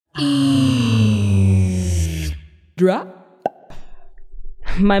Drop.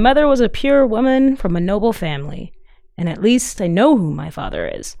 My mother was a pure woman from a noble family, and at least I know who my father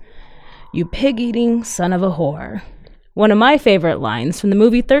is. You pig-eating son of a whore. One of my favorite lines from the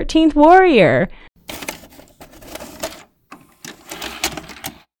movie 13th Warrior.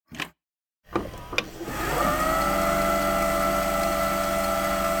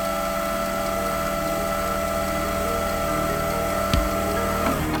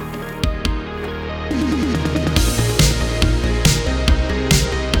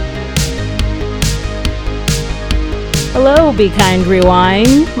 Hello, Be Kind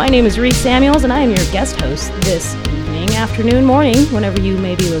Rewind. My name is Reese Samuels, and I am your guest host this evening, afternoon, morning, whenever you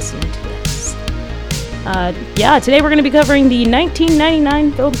may be listening to this. Today we're going to be covering the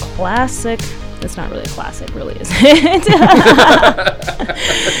 1999 film classic. It's not really a classic, really, is it?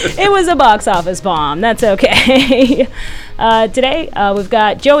 It was a box office bomb. That's okay. Today we've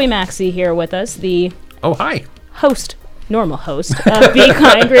got Joey Maxey here with us, the normal host of Be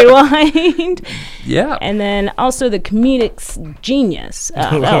Kind Rewind. Yeah. And then also the comedic genius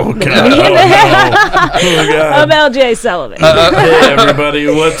of LJ Sullivan. Hey everybody,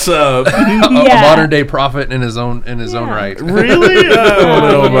 what's up? A modern day prophet in his own right. Really? I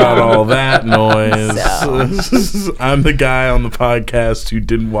don't know about all that noise. So. I'm the guy on the podcast who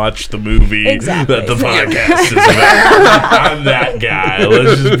didn't watch the movie that the podcast is about. I'm that guy.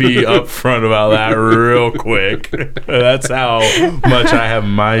 Let's just be upfront about that real quick. That's how much I have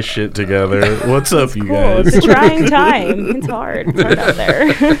my shit together. What's up, you guys? It's a trying time. It's hard. It's hard out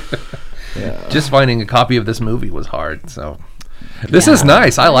there. Just finding a copy of this movie was hard. So this is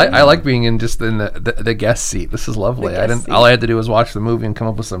nice. I like being in just in the guest seat. This is lovely. All I had to do was watch the movie and come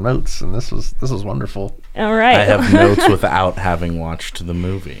up with some notes, and this was wonderful. All right. I have notes without having watched the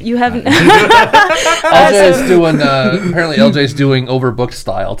movie. You haven't. LJ's doing apparently LJ's doing Overbooked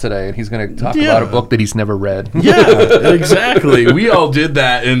style today, and he's going to talk about a book that he's never read. Yeah, exactly. We all did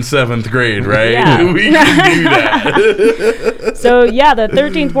that in 7th grade, right? Yeah. We can do that. So the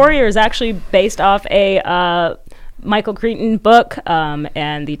 13th Warrior is actually based off a Michael Crichton book,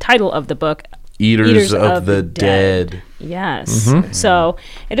 and the title of the book, Eaters of the Dead. Yes. Mm-hmm. So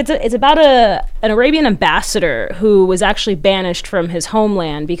it's about an Arabian ambassador who was actually banished from his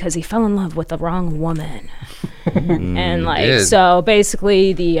homeland because he fell in love with the wrong woman. And so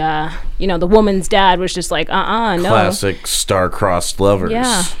basically the woman's dad was just like, no. Classic star-crossed lovers.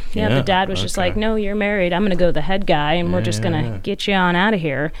 Yeah. The dad was just like, no, you're married. I'm going to go the head guy, and we're just going to get you on out of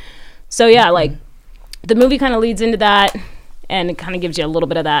here. So the movie kind of leads into that, and it kind of gives you a little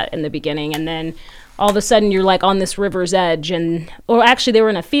bit of that in the beginning, and then all of a sudden you're like on this river's edge, or actually they were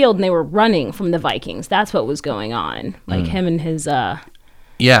in a field and they were running from the Vikings. That's what was going on. Like him and his I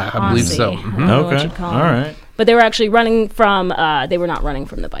believe so. I don't know what you'd call him. All right. But they were actually running from they were not running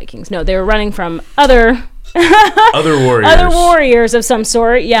from the Vikings. No, they were running from other warriors. Other warriors of some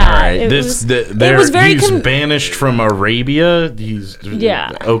sort. Yeah. All right. It was very he's banished from Arabia.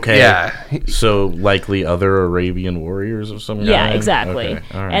 Okay. Yeah. So likely other Arabian warriors of some kind. Yeah, exactly. Okay.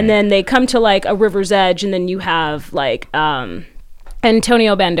 All right. And then they come to like a river's edge, and then you have like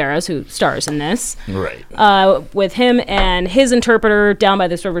Antonio Banderas, who stars in this. Right. With him and his interpreter down by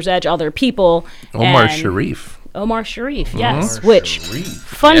this river's edge, all their people. Omar Sharif, yes.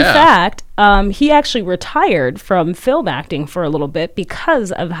 Fun fact, he actually retired from film acting for a little bit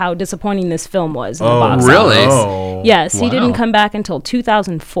because of how disappointing this film was in the box really? office. Oh, yes, he didn't come back until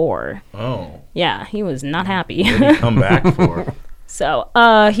 2004. Oh. Yeah, he was not happy. What did he come back for? So,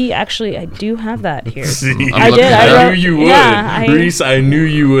 he actually, I do have that here. See, I did. I knew you would. Yeah, Reese, I knew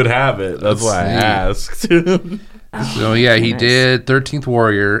you would have it. That's why I asked. So, he did 13th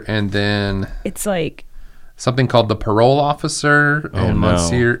Warrior, and then it's like something called The Parole Officer and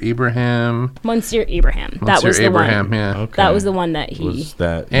Monsieur Ibrahim. Monsieur Ibrahim. That was the Abraham, one. Yeah. Okay. That was the one that he...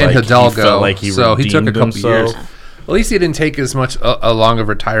 And Hidalgo. He felt like he took a couple years. Yeah. At least he didn't take as much a long of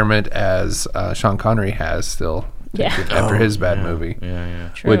retirement as Sean Connery has still. After his bad movie. Yeah.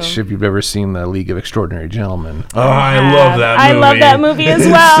 True. Which, if you've ever seen The League of Extraordinary Gentlemen. Oh, I love that movie. I love that movie as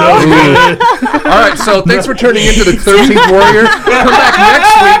well. So good. All right, so thanks for turning into the 13th Warrior. Come back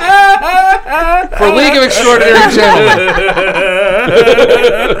next week for League of Extraordinary Gentlemen.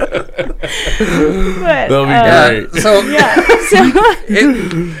 That'll be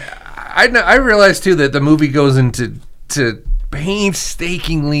great. I realized, too, that the movie goes into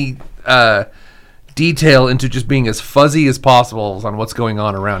painstakingly... detail into just being as fuzzy as possible on what's going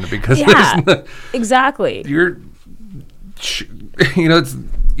on around it, because exactly. You hear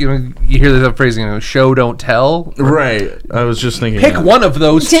the phrase, show don't tell. Right. I was just thinking. Pick one of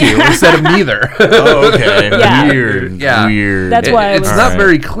those two instead of neither. Oh, okay. Yeah. Weird. Yeah. Weird. That's why it's not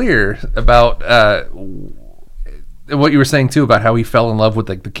very clear about what you were saying too about how he fell in love with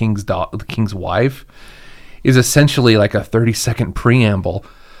like the king's wife is essentially like a 30-second preamble.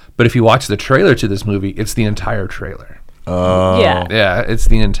 But if you watch the trailer to this movie, it's the entire trailer. Yeah, it's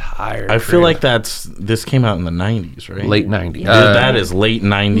the entire I feel like this came out in the 90s, right? Late 90s. That is late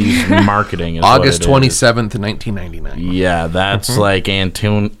 90s marketing. Is August 27th, 1999. Yeah, that's like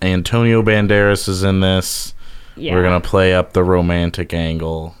Antonio Banderas is in this. Yeah. We're going to play up the romantic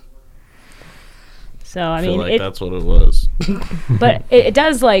angle. So I mean, that's what it was. But it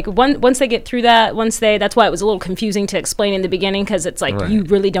does like once they get through that, that's why it was a little confusing to explain in the beginning, because it's like you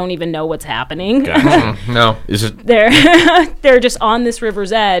really don't even know what's happening. Gotcha. No, is it? They're just on this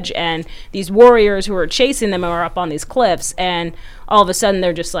river's edge, and these warriors who are chasing them are up on these cliffs, and all of a sudden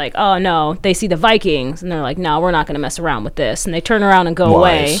they're just like, oh no, they see the Vikings, and they're like, no, we're not going to mess around with this, and they turn around and go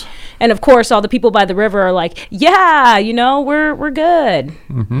away. And of course, all the people by the river are like, yeah, we're good,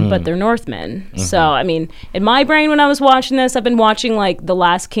 but they're Northmen. So I mean, in my brain when I was watching this, I've been watching like The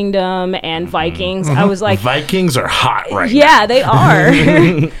Last Kingdom and Vikings. I was like, Vikings are hot right now. Yeah, they are.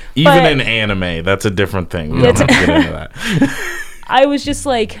 Even in anime, that's a different thing. We don't have to get into that. I was just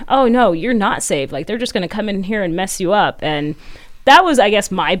like, oh no, you're not safe. Like, they're just going to come in here and mess you up. And that was, I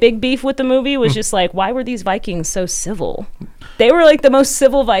guess, my big beef with the movie was just like, why were these Vikings so civil? They were like the most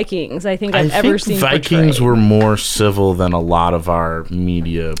civil Vikings I think I've ever seen Vikings portrayed. Were more civil than a lot of our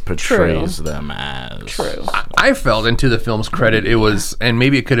media portrays them as. True. I felt, and to the film's credit, it was, and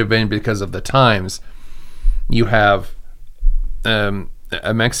maybe it could have been because of the times, you have a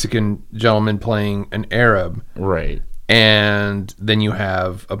Mexican gentleman playing an Arab. Right. And then you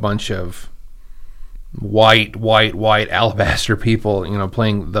have a bunch of white alabaster people,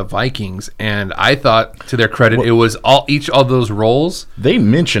 playing the Vikings. And I thought, to their credit, it was each of those roles. They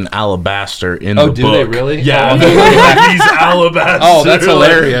mention alabaster in the book. Oh, do they really? Yeah, these alabaster. Oh, that's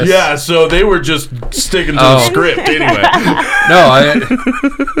hilarious. Yeah, so they were just sticking to the script anyway. No,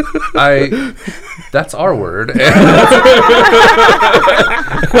 I that's our word.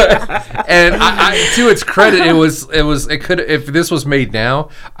 And to its credit, it could, if this was made now,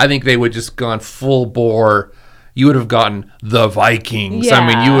 I think they would just gone full bore. You would have gotten the Vikings. Yeah. I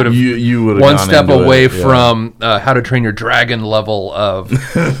mean, you would have you would have one step away from How to Train Your Dragon level of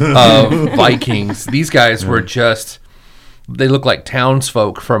Vikings. These guys were just, they look like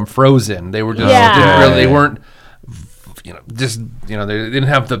townsfolk from Frozen. They were just they weren't. They didn't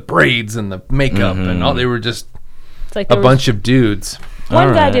have the braids and the makeup and all. They were just like a bunch of dudes.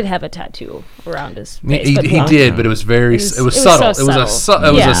 One guy did have a tattoo around his face. He did, but it was very. It was subtle. So it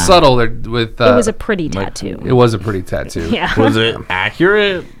was a subtle with. It was a pretty tattoo. It was a pretty tattoo. Yeah. Was it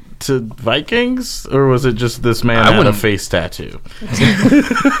accurate to Vikings, or was it just this man had a face tattoo?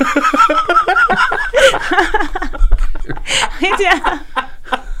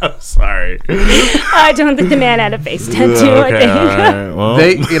 I'm sorry. I don't think the man had a face tattoo. Okay, I think. right. Well.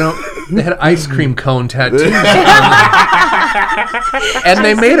 They had ice cream cone tattoos, and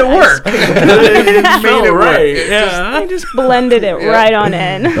they made it work. They made it right. Yeah, they just blended it right on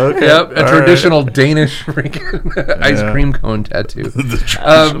in. Okay. Yep, a traditional Danish ice cream cone tattoo.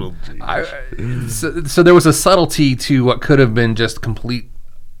 So there was a subtlety to what could have been just complete,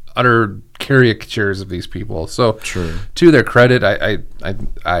 utter caricatures of these people. So to their credit, I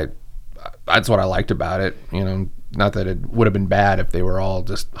that's what I liked about it. Not that it would have been bad if they were all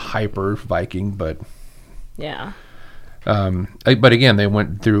just hyper Viking, but yeah. But again, they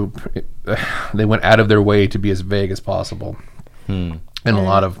went out of their way to be as vague as possible, in a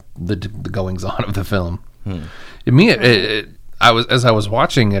lot of the goings on of the film. As I was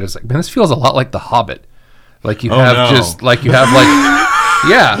watching it, it's like, man, this feels a lot like The Hobbit. Like you have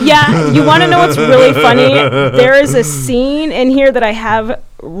Yeah, you want to know what's really funny? There is a scene in here that I have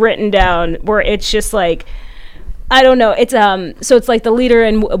written down where it's just like, I don't know. It's so it's like the leader,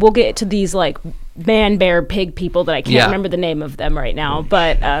 and we'll get to these like man, bear, pig people that I can't remember the name of them right now.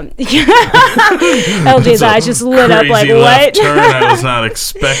 But LJ's eyes just lit up like, what? Turn I was not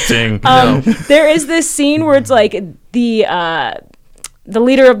expecting. There is this scene where it's like the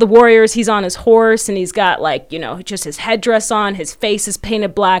leader of the warriors, he's on his horse and he's got like, just his headdress on, his face is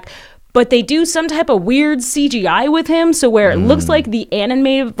painted black, but they do some type of weird CGI with him, so where it looks like the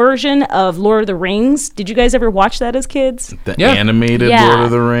animated version of Lord of the Rings. Did you guys ever watch that as kids? The animated Lord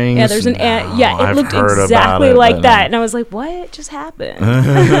of the Rings? Yeah, there's it looked exactly like that, and I was like, what just happened?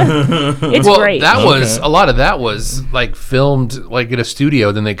 It's great. A lot of that was like filmed like in a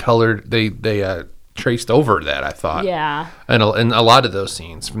studio, then they colored, they traced over that, I thought. Yeah. And a lot of those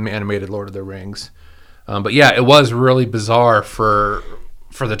scenes from animated Lord of the Rings. But yeah, it was really bizarre for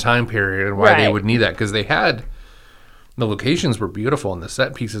the time period and why they would need that, because they had the locations were beautiful and the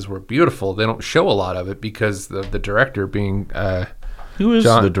set pieces were beautiful. They don't show a lot of it because the director being who is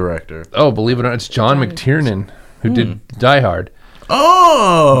the director? Oh, believe it or not, it's John McTiernan who did Die Hard.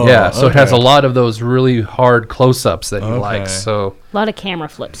 Oh, yeah. So it has a lot of those really hard close-ups that he likes. So a lot of camera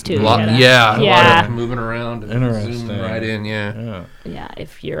flips too. A lot of moving around and zooming right in. Yeah.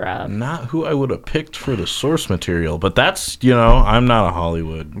 If you're not who I would have picked for the source material, but that's I'm not a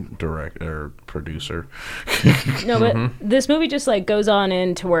Hollywood director or producer. No, but this movie just like goes on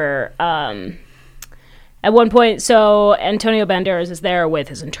into where. At one point, so Antonio Banderas is there with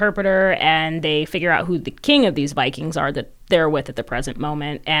his interpreter, and they figure out who the king of these Vikings are that they're with at the present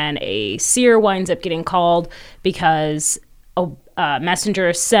moment. And a seer winds up getting called because a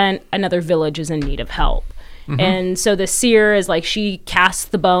messenger sent another village is in need of help. And so the seer is like, she casts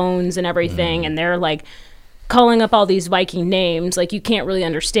the bones and everything, and they're like calling up all these Viking names. Like, you can't really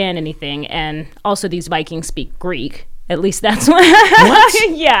understand anything. And also these Vikings speak Greek. At least that's what.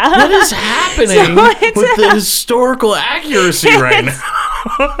 Yeah. What is happening with the historical accuracy right now?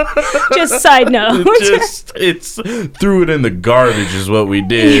 Just side note. It's threw it in the garbage is what we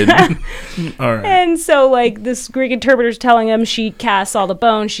did. Yeah. All right. And so, like, this Greek interpreter's telling him she casts all the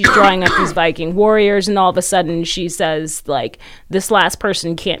bones. She's drawing up these Viking warriors, and all of a sudden she says, like, this last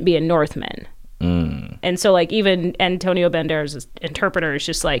person can't be a Northman. And so, like, even Antonio Banderas' interpreter is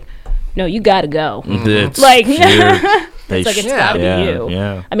just like, no, you gotta go. It's like, it's like, it's gotta be you.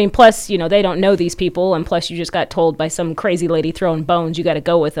 Yeah. I mean, plus, they don't know these people, and plus you just got told by some crazy lady throwing bones, you gotta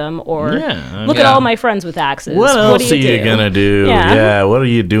go with them, or look at all my friends with axes. What else are you gonna do? Yeah, what are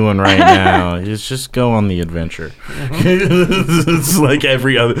you doing right now? Just go on the adventure. It's like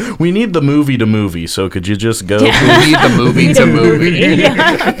every other. We need the movie to movie, so could you just go? We need the movie to movie.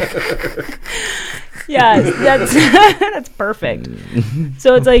 Yeah, that's perfect.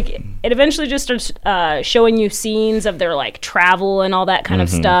 So it's like it eventually just starts showing you scenes of their like travel and all that kind of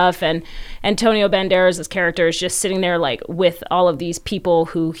stuff. And Antonio Banderas' character is just sitting there like with all of these people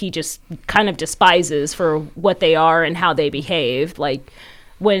who he just kind of despises for what they are and how they behave. Like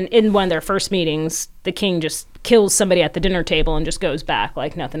when in one of their first meetings, the king just kills somebody at the dinner table and just goes back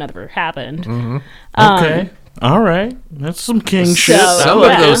like nothing ever happened. Okay. All right, that's some king shit. Some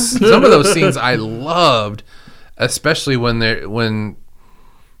of those scenes I loved, especially when they're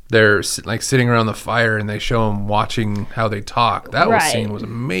like sitting around the fire and they show them watching how they talk. That scene was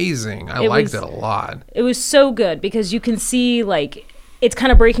amazing. I liked it a lot. It was so good because you can see like it's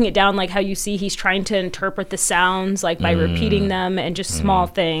kind of breaking it down, like how you see he's trying to interpret the sounds like by repeating them and just small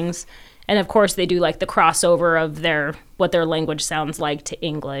things. And of course, they do like the crossover of what their language sounds like to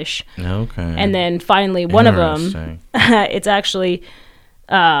English. Okay. And then finally, one of them, it's actually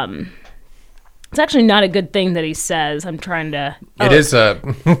not a good thing that he says. I'm trying to. It is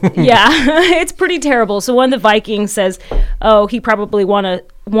yeah, it's pretty terrible. So one of the Vikings says, "Oh, he probably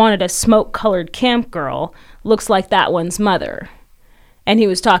wanted a smoke-colored camp girl. Looks like that one's mother." And he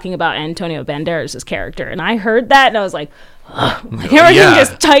was talking about Antonio Banderas' character, and I heard that, and I was like. Everything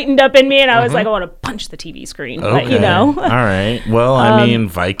just tightened up in me, and I was like, I want to punch the TV screen. Okay. But, all right. Well, I mean,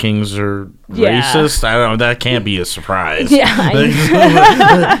 Vikings are racist. I don't know. That can't be a surprise.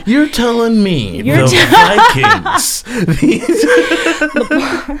 Yeah. You're telling me the Vikings.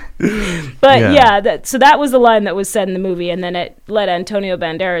 But so that was the line that was said in the movie, and then it led Antonio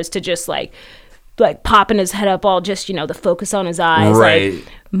Banderas to just like popping his head up, all just the focus on his eyes, like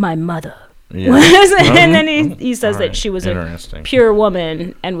my mother. Yeah. And then he says that she was a pure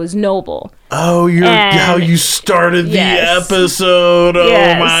woman and was noble. Oh, how you started the episode.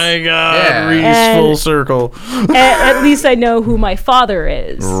 Oh my God. Reese full circle. At least I know who my father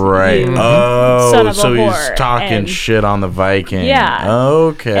is. Right. Son of a whore. He's talking shit on the Viking. Yeah.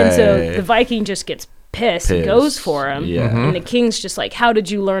 Okay. And so the Viking just gets pissed and goes for him. Yeah. And the king's just like, how did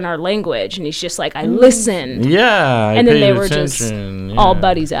you learn our language? And he's just like, I listened. Yeah. And then they were just all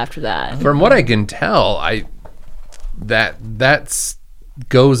buddies after that. From what I can tell, that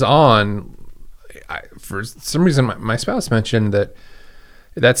goes on. For some reason, my spouse mentioned that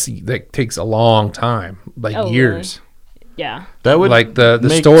takes a long time, like years. Really? Yeah. That would like the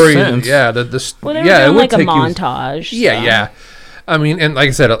make story. Sense. Yeah. They were doing like a montage. Yeah. I mean, and like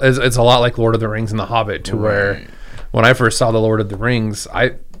I said, it's a lot like Lord of the Rings and The Hobbit, where when I first saw The Lord of the Rings,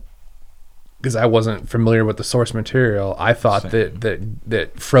 because I wasn't familiar with the source material, I thought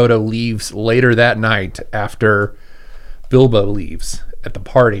that Frodo leaves later that night after Bilbo leaves. at the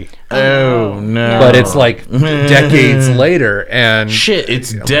party. Oh no! But it's like decades later, and shit,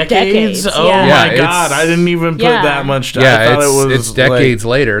 it's decades. Oh yeah. my god, I didn't even put that much. Yeah, I thought it's decades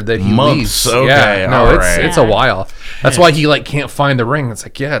later that he months. leaves. Okay, no, it's a while. That's why he like can't find the ring. It's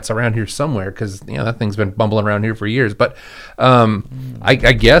like it's around here somewhere because that thing's been bumbling around here for years. But I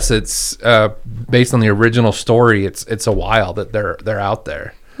guess it's based on the original story. It's a while that they're out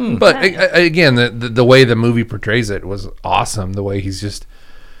there. But again, the way the movie portrays it was awesome. The way he's just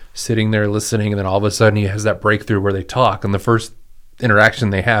sitting there listening, and then all of a sudden he has that breakthrough where they talk, and the first interaction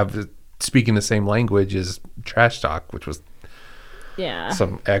they have speaking the same language is trash talk, which was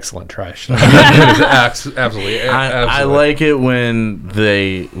some excellent trash talk. Absolutely. I like it when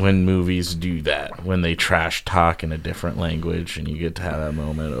movies do that, when they trash talk in a different language, and you get to have that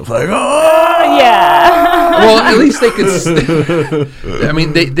moment of like, oh yeah. Well, at least they could. I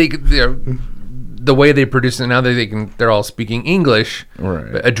mean, they're the way they produce it now, they're all speaking English.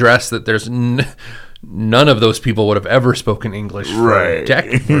 Right. Address that there's none of those people would have ever spoken English for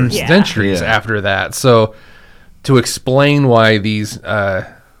centuries after that. So to explain why these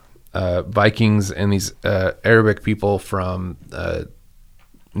Vikings and these Arabic people from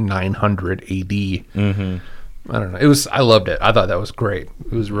 900 AD, I don't know. I loved it. I thought that was great.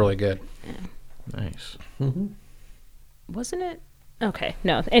 It was really good. Nice. Wasn't it? Okay,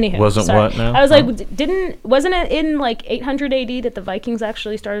 no. Anywho, wasn't sorry. what now? I was like, wasn't it in like 800 AD that the Vikings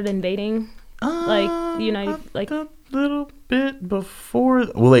actually started invading, like the United, like a little bit before?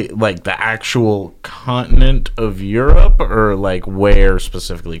 Well, like the actual continent of Europe, or like where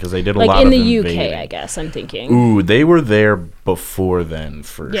specifically? Because they did a lot like in of the invading. UK, I guess. I'm thinking. Ooh, they were there before then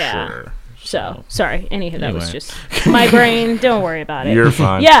for sure. So sorry. Anywho, that was just my brain. Don't worry about it. You're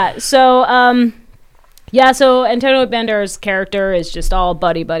fine. Yeah. So so Antonio Banderas' character is just all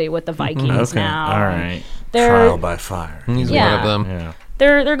buddy with the Vikings now. All right. Trial by fire. He's one of them. Yeah.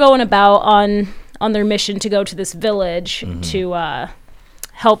 They're going about on their mission to go to this village to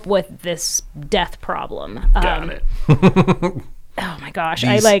help with this death problem. Got it. Oh my gosh!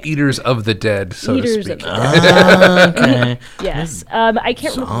 These I like eaters of the dead, so eaters to speak. of the dead. Okay. Yes. I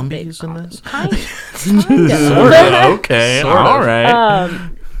can't Zombies in this? Kind of. Sort of. Okay. Sort of. All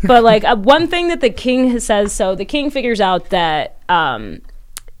right. But like one thing that the king says, so the king figures out that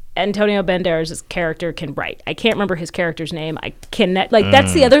Antonio Banderas' character can write. I can't remember his character's name. I can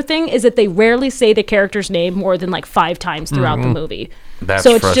that's the other thing, is that they rarely say the character's name more than like 5 times throughout the movie. That's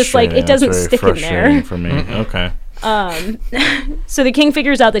so it's just like it doesn't stick in there for me. Okay. So the king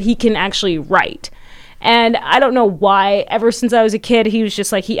figures out that he can actually write. And I don't know why, ever since I was a kid, he was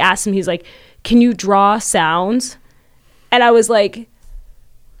just like, he asked him, he's like, can you draw sounds? And I was like,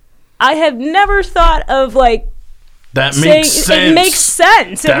 I have never thought of like that makes sense. It makes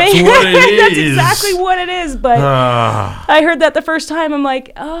sense. That's what it That's is. exactly what it is. But I heard that the first time, I'm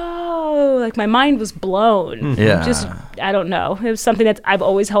like, oh, like my mind was blown. Yeah. Just, I don't know. It was something that I've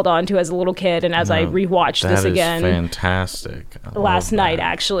always held on to as a little kid, and as I rewatched this again, fantastic. Last night,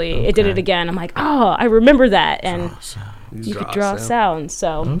 actually, it did it again. I'm like, oh, I remember that, and you could draw sounds.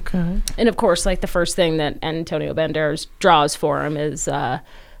 So and of course, like the first thing that Antonio Banderas draws for him is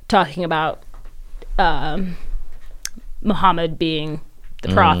talking about Muhammad being the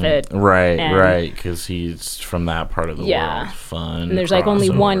prophet. Right, because he's from that part of the world. Fun. And there's like only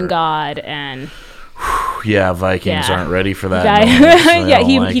one God, and Vikings aren't ready for that.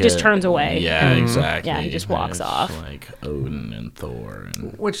 He just turns away. Yeah, exactly. Yeah, he just walks off. Like Odin and Thor,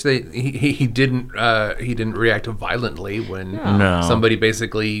 which he didn't react violently when somebody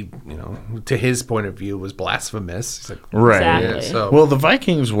basically, to his point of view, was blasphemous. He's like, right. Exactly. Well, the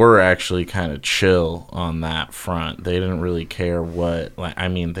Vikings were actually kind of chill on that front. They didn't really care what.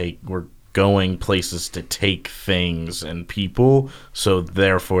 They were going places to take things and people, so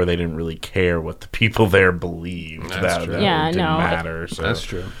therefore they didn't really care what the people there believed. That didn't matter. So that's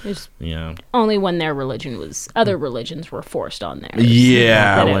true. Only when their religion was, other religions were forced on there.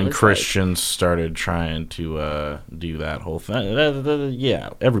 Yeah, when Christians started trying to do that whole thing.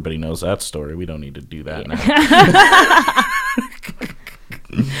 Everybody knows that story. We don't need to do that now.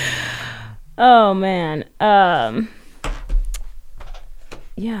 Oh man.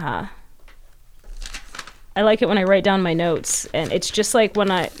 Yeah. I like it when I write down my notes, and it's just like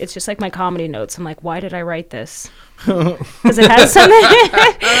it's just like my comedy notes. I'm like, why did I write this? Because it has something.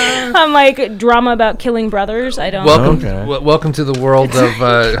 I'm like, drama about killing brothers. I don't. Welcome to the world of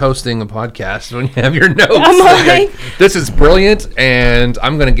hosting a podcast. When you have your notes, I'm like, this is brilliant, and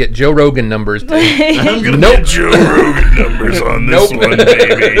I'm gonna get Joe Rogan numbers. I'm gonna get Joe Rogan numbers on this one,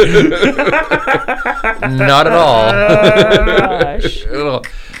 baby. Not at all. Oh, gosh.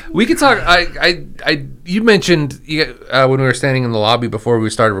 We could talk. You mentioned when we were standing in the lobby before we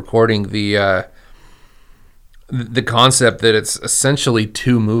started recording the concept that it's essentially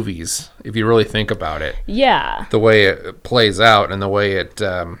two movies, if you really think about it. Yeah. The way it plays out and the way it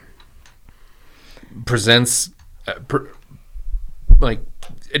presents, because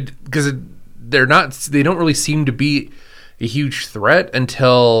they don't really seem to be a huge threat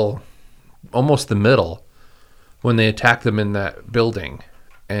until almost the middle, when they attack them in that building,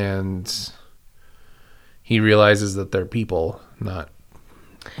 and he realizes that they're people, not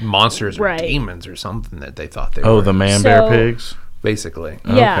monsters or demons or something that they thought they were. Oh, the man-bear pigs? Basically.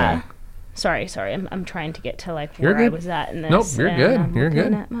 Yeah. Okay. Sorry. I'm trying to get to where I was at in this. Nope, you're good. You're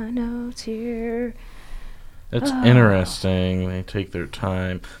good. At my notes here. That's interesting. They take their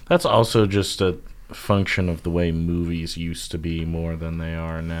time. That's also just a function of the way movies used to be more than they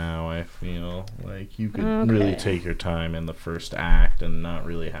are now. I feel like you could really take your time in the first act and not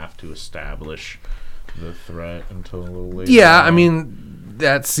really have to establish the threat until a little later. Yeah, I mean,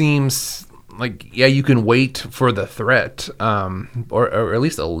 that seems like, you can wait for the threat, or at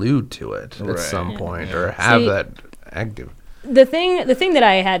least allude to it at some point, or have that active. The thing that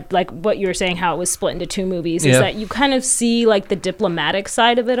I had, like what you were saying, how it was split into two movies, is that you kind of see like the diplomatic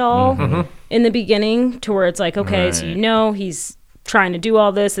side of it all in the beginning, to where it's like, okay, so he's trying to do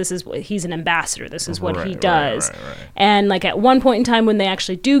all this. He's an ambassador. This is what he does. Right. And like at one point in time, when they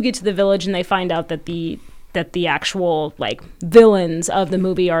actually do get to the village and they find out that the actual like villains of the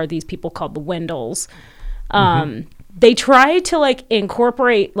movie are these people called the Wendells, they try to like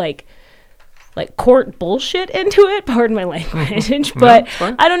incorporate like court bullshit into it, pardon my language, but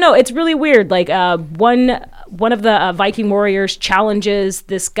I don't know, it's really weird. Like one of the Viking warriors challenges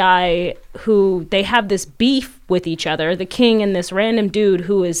this guy who they have this beef with each other, the king and this random dude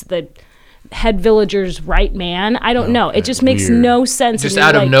who is the head villager's right man. I don't know, it just makes no sense. Just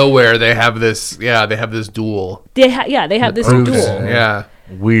out of nowhere they have this duel. They have this duel.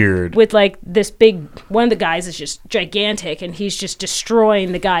 Weird. With like this big, one of the guys is just gigantic and he's just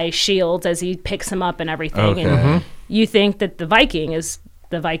destroying the guy's shields as he picks him up and everything. And you think that the Viking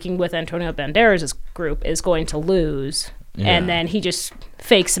with Antonio Banderas' group is going to lose. And then he just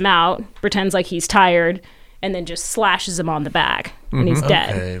fakes him out, pretends like he's tired, and then just slashes him on the back and he's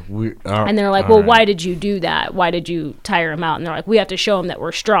dead. And they're like, well, why did you do that? Why did you tire him out? And they're like, we have to show him that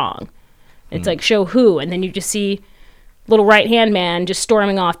we're strong. It's like, show who? And then you just see little right-hand man just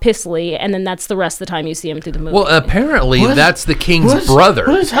storming off pistolly, and then that's the rest of the time you see him through the movie. Well, apparently that's the king's brother.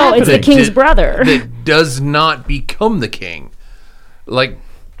 What is happening? It's the king's brother. That does not become the king. Like,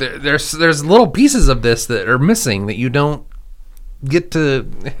 there's little pieces of this that are missing that you don't get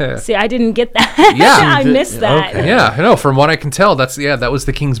to... See, I didn't get that. Yeah. I missed that. Okay. Yeah, no, from what I can tell, that was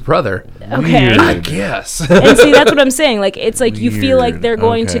the king's brother. Okay. Weird. I guess. And see, that's what I'm saying. Like, it's like you feel like they're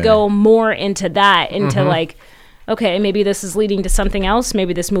going to go more into that, into like... Okay, maybe this is leading to something else.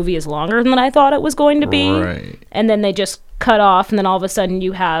 Maybe this movie is longer than I thought it was going to be. Right. And then they just cut off, and then all of a sudden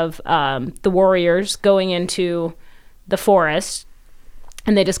you have the warriors going into the forest,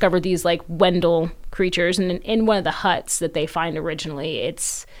 and they discover these like Wendell creatures. And in one of the huts that they find originally,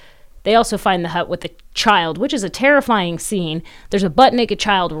 they also find the hut with a child, which is a terrifying scene. There's a butt-naked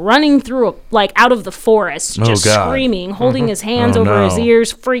child running through, out of the forest, just screaming, holding his hands over his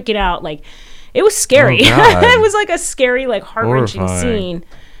ears, freaking out, like... It was scary. It was like a scary, like heart-wrenching scene.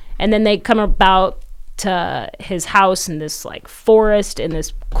 And then they come about to his house in this like forest in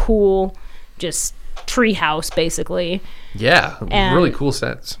this cool, just tree house basically. Yeah, and really cool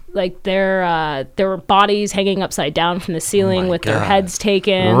sets. Like there were bodies hanging upside down from the ceiling with their heads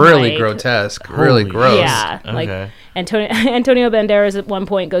taken. Really grotesque. Really gross. Yeah, like Antonio Banderas at one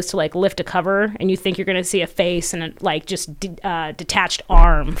point goes to like lift a cover, and you think you're gonna see a face, and a just detached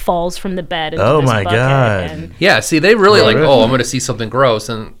arm falls from the bed. Into this bucket. God! Yeah, see, they really I'm gonna see something gross,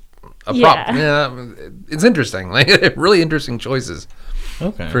 and a prop. Yeah, it's interesting. Like really interesting choices.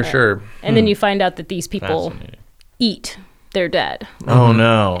 Okay, for sure. And then you find out that these people eat their dead. Oh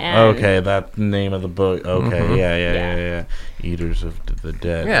no! Okay, that name of the book. Okay, yeah. Eaters of the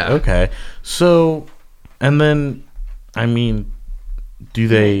Dead. Yeah. Okay, so, and then, I mean, do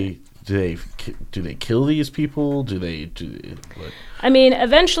they kill these people? I mean,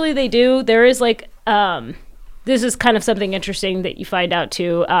 eventually they do. There is like this is kind of something interesting that you find out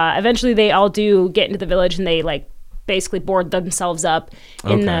too. Eventually they all do get into the village, and they like basically board themselves up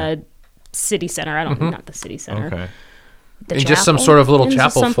in the city center. I don't not the city center. Okay. The just some sort of little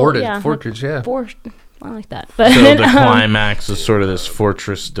chapel fortress, I like that. But so the climax is sort of this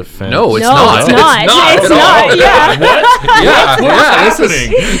fortress defense. No, it's No, not. it's not. It's at all. not, yeah. Yeah. This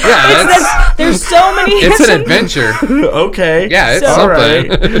is. Yeah, there's so many. it's an adventure. Okay. Yeah, it's So-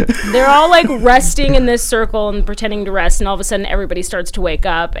 something. They're all like resting in this circle and pretending to rest, and all of a sudden everybody starts to wake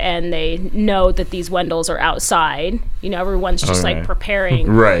up, and they know that these Wendells are outside. You know, everyone's just like preparing.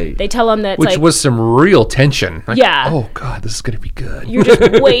 Right. They tell them that Which like was some real tension. Like, Yeah. Oh God, this is gonna be good. you're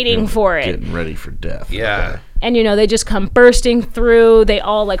just waiting for it. Getting ready for death. Yeah. And you know, they just come bursting through. They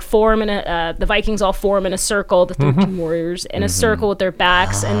all like form in a the Vikings all form in a circle, the 13 warriors in a circle with their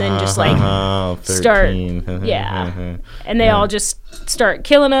backs, and then just like start 13. yeah. And they all just start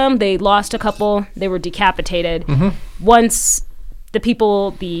killing them. They lost a couple. They were decapitated. Once the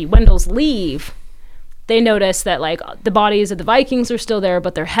Wendells leave, they notice that like the bodies of the Vikings are still there,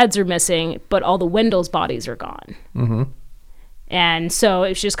 but their heads are missing, but all the Wendells' bodies are gone. And so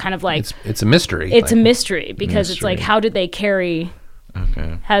it's just kind of like It's a mystery. it's a mystery because it's like, how did they carry?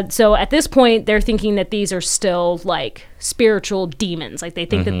 So at this point, they're thinking that these are still like spiritual demons. Like they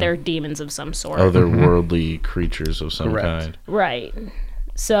think that they're demons of some sort. Other worldly creatures of some Correct. kind. Right.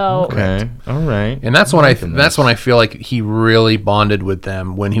 So Okay. All right. And that's when I feel like he really bonded with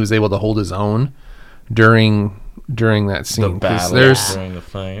them when he was able to hold his own during that scene. The battle during the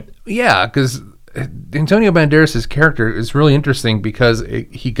fight. Yeah, because Antonio Banderas' character is really interesting because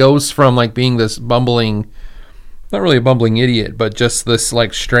he goes from like being this bumbling, not really a bumbling idiot, but just this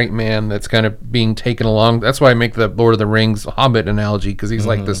like straight man that's kind of being taken along. That's why I make the Lord of the Rings Hobbit analogy, because he's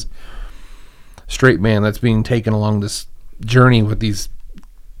like this straight man that's being taken along this journey with these.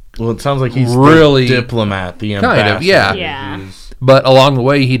 Well, it sounds like he's Really- the diplomat, the Kind of, ambassador. yeah. Yeah. He's- But along the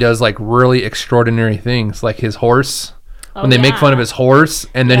way, he does like really extraordinary things, like his horse. When they make fun of his horse,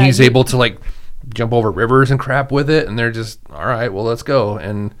 and then Yeah, he's able to like jump over rivers and crap with it, and they're just all right. Well, let's go.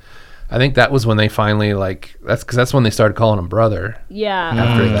 And I think that was when they finally like that's when they started calling him brother. yeah,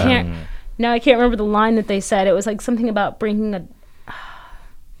 After that. I can't remember the line that they said. It was like something about bringing a.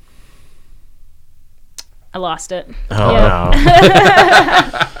 I lost it. Oh Yeah.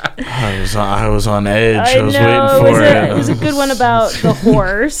 no! I was on edge. I was waiting for It was a good one about the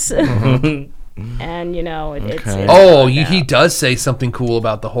horse. And you know, it's Oh, he does say something cool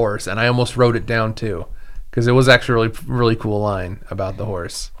about the horse, and I almost wrote it down too, because it was actually a really cool line about the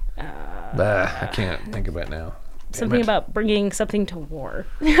horse. I can't think of it now. something about bringing something to war.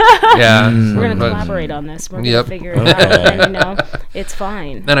 Yeah, We're gonna collaborate on this. We're gonna figure it out. And, you know, it's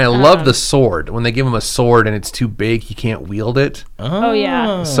fine. And I love the sword. When they give him a sword and it's too big, he can't wield it. Oh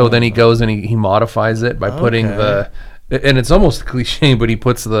yeah. So then he goes and he modifies it by putting and it's almost a cliche, but he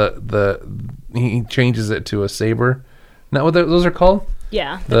puts he changes it to a saber. Not what those are called?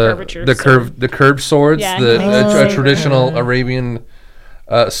 Yeah, the curvature. The curved swords, Yeah, a traditional Arabian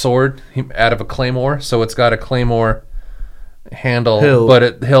sword out of a claymore. So it's got a claymore handle, but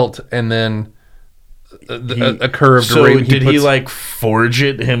it hilt, and then a curved. So did he like forge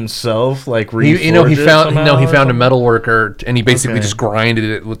it himself? Like he found a metal worker, and he basically just grinded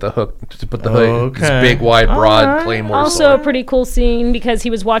it with the hook to put the hook. This big, wide, broad claymore. Also sword. a pretty cool scene because he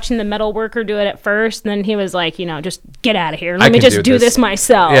was watching the metal worker do it at first, and then he was like, you know, just get out of here. Let me just do this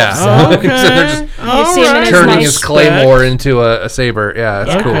myself. Yeah. So So they're just you see him in his turning nice his claymore into a saber. Yeah,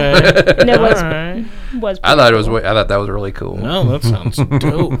 it's cool. and it was I thought that was really cool. No, that sounds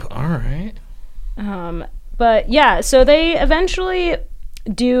dope. All right. But yeah, so they eventually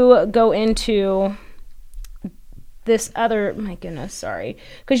do go into this other, my goodness, sorry,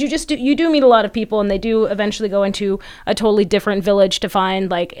 because you do meet a lot of people, and they do eventually go into a totally different village to find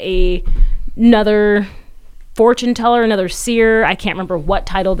like another fortune teller, another seer. I can't remember what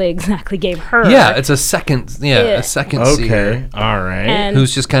title they exactly gave her. Yeah, it's a second seer. Okay. All right. And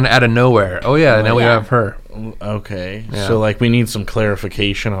Who's just kind of out of nowhere. Oh yeah, now we have her. Okay. Yeah. So like we need some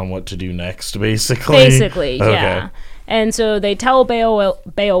clarification on what to do next, basically. Yeah. And so they tell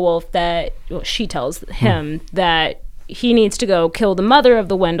Beowulf that, well, she tells him that he needs to go kill the mother of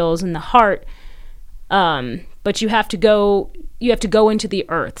the Wendells in the heart, but you have to go into the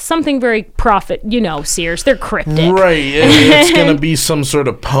earth. Something very seers. They're cryptic. Right. It's going to be some sort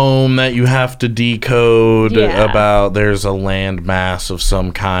of poem that you have to decode about there's a land mass of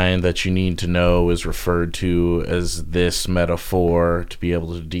some kind that you need to know is referred to as this metaphor to be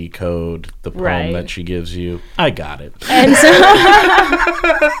able to decode the poem that she gives you. I got it. And so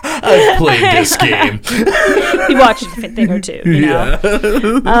I've played this game. he watched a thing or two, you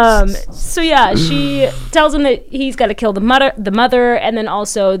know? So yeah, she tells him that he's got to kill the mother, and then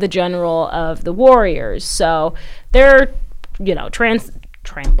also the general of the warriors. So they're,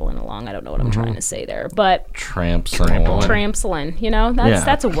 trampling along. I don't know what I'm trying to say there, but trampling.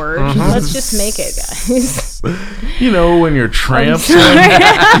 That's a word. Let's just make it, guys. When you're trampling.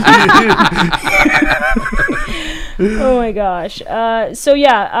 Oh my gosh.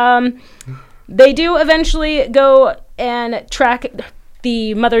 They do eventually go and track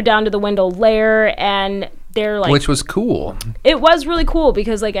the mother down to the Wendell lair, and they're like, which was cool. It was really cool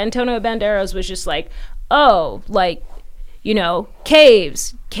because like Antonio Banderas was just like, oh, like,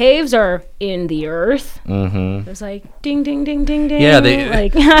 caves are in the earth. It was like ding ding ding ding ding. Yeah, they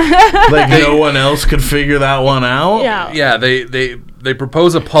like no one else could figure that one out. Yeah, they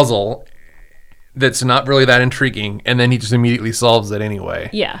propose a puzzle that's not really that intriguing, and then he just immediately solves it anyway.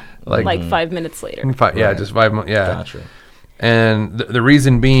 Yeah, like 5 minutes later. Just 5 minutes. Yeah, gotcha. And the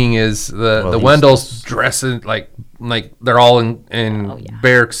reason being is the Wendells dressing like they're all in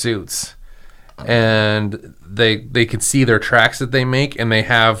bear suits, and they can see their tracks that they make, and they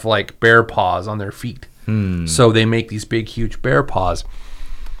have like bear paws on their feet. So they make these big, huge bear paws.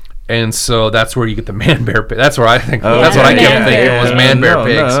 And so that's where you get the man bear pig. That's where I think. That's what I kept thinking was man bear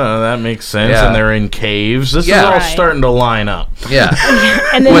pigs. No, that makes sense. Yeah. And they're in caves. This is all starting to line up. Yeah.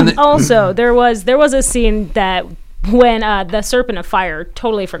 And then also there was a scene that when the Serpent of Fire,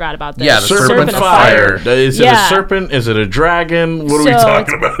 totally forgot about this. Yeah, the Serpent of Fire. Is it a serpent? Is it a dragon? What are we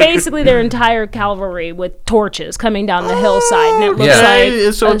talking about? Basically their entire cavalry with torches coming down the hillside, and it looks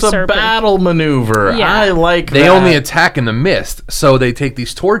like so it's a battle maneuver. Yeah. I like that. They only attack in the mist, so they take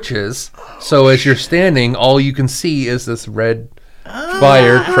these torches. So as you're standing, all you can see is this red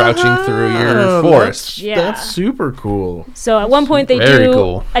fire crouching through your forest. That's super cool. So at one point they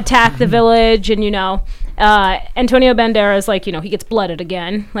attack the village, and Antonio Banderas, like, he gets blooded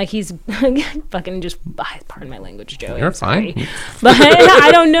again. Like, he's fucking just, pardon my language, Joey. You're fine. But I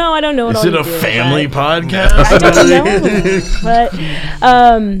don't know. What Is it a family podcast? I don't know. But,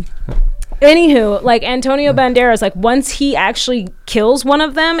 anywho, like, Antonio Banderas, like, once he actually kills one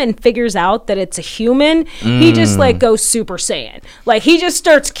of them and figures out that it's a human, he just, like, goes Super Saiyan. Like, he just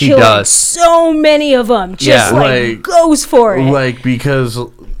starts killing so many of them. Just, goes for it. Like, because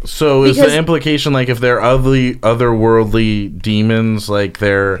is the implication, like, if they're otherworldly demons, like,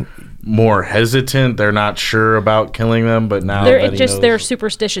 they're more hesitant, they're not sure about killing them, but now they're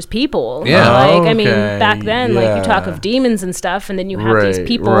superstitious people. Yeah. I mean, back then, like, you talk of demons and stuff, and then you have these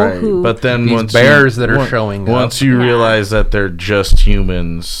people who... But then these bears that are showing up. Once you realize that they're just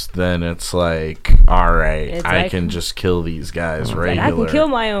humans, then it's like, all right, I can just kill these guys regular. I can kill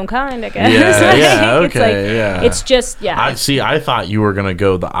my own kind, I guess. It's just, I thought you were going to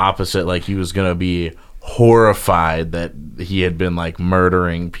go the opposite, like he was going to be horrified that he had been like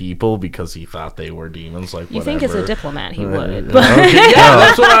murdering people because he thought they were demons. Like, you think as a diplomat he would?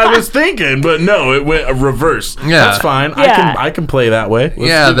 That's what I was thinking, but no, it went reverse. Yeah, that's fine. Yeah. I can play that way.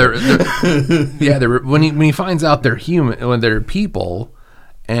 When he finds out they're human, when they're people.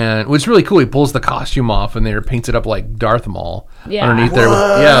 And what's really cool, he pulls the costume off and they're painted up like Darth Maul underneath there.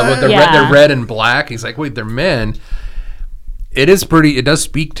 They're red and black. He's like, wait, they're men. It does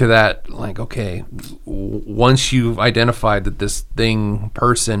speak to that, like, okay, once you've identified that this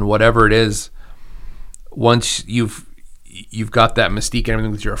person, whatever it is, once you've got that mystique and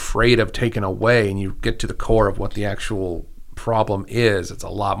everything that you're afraid of taken away, and you get to the core of what the actual problem is, it's a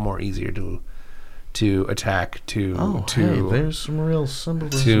lot more easier to attack. There's some real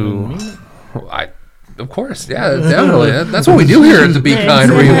symbolism. Of course, yeah, definitely. That's what we do here at the Be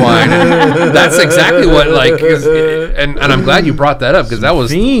Kind Rewind. That's exactly what and I'm glad you brought that up, because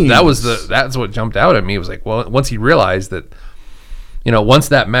that's what jumped out at me. It was like, well, once he realized that, once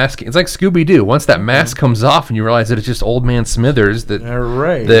that mask, it's like Scooby-Doo. Once that mask comes off and you realize that it's just Old Man Smithers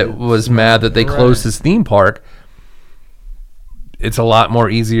that was mad that they closed his theme park. It's a lot more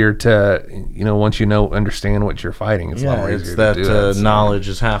easier to, once you understand what you're fighting, it's a lot more easier to do that. Knowledge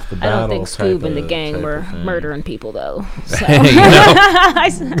is half the battle. I don't think Scoob and the gang were murdering people, though. So.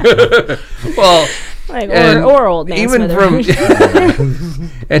 Well, or Old Man Smithers.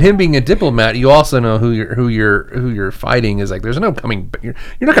 And him being a diplomat, you also know who you're fighting is like. There's no coming. You're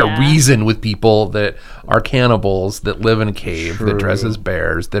not going to reason with people that are cannibals that live in a cave that dress as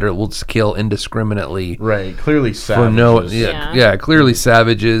bears that will just kill indiscriminately. Right, clearly savages. Clearly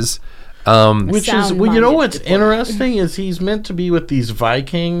savages. Which is, what's interesting is he's meant to be with these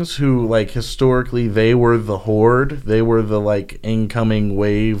Vikings who, like, historically they were the Horde. They were the, like, incoming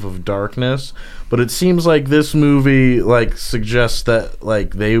wave of darkness. But it seems like this movie, like, suggests that,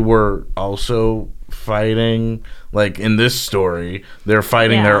 like, they were also fighting, like, in this story, they're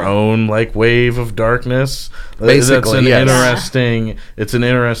fighting their own, like, wave of darkness. Basically, It's an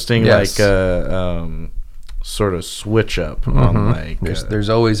interesting, like, sort of switch up on like. There's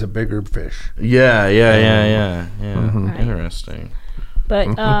always a bigger fish. Yeah. Interesting.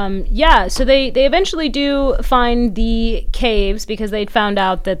 But so they eventually do find the caves because they'd found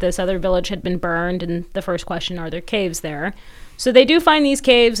out that this other village had been burned, and the first question, are there caves there? So they do find these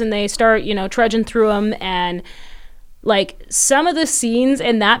caves, and they start, trudging through them, and like some of the scenes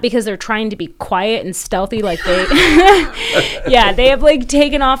in that, because they're trying to be quiet and stealthy, like they they have like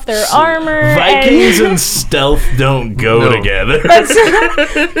taken off their armor. Vikings and stealth don't go together.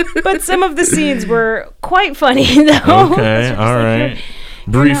 But some of the scenes were quite funny though. Okay, all right.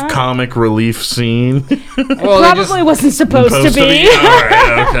 Brief comic relief scene. Well, probably wasn't supposed to be. All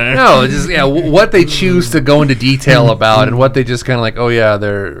right, okay. No, just what they choose to go into detail about, and what they just kind of like,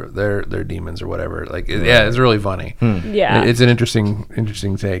 they're demons or whatever. Like, it's really funny. Yeah, it's an interesting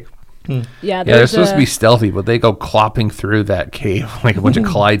take. Yeah, they're supposed to be stealthy, but they go clopping through that cave like a bunch of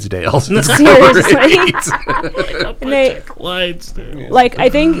Clydesdales. Seriously. Like, I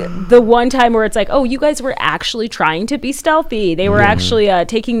think the one time where it's like, oh, you guys were actually trying to be stealthy. They were actually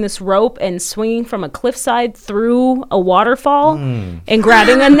taking this rope and swinging from a cliffside through a waterfall and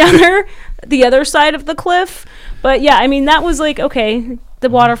grabbing the other side of the cliff. But yeah, I mean, that was like, okay, the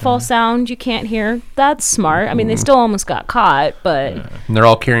waterfall sound you can't hear. That's smart. I mean, they still almost got caught, but... And they're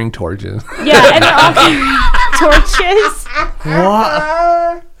all carrying torches. Yeah, and they're all carrying torches.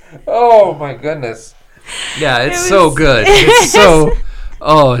 What? Oh, my goodness. Yeah, it's so good. It's so...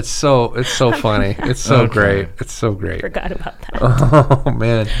 Oh, it's so funny. It's so great. It's so great. Forgot about that. Oh,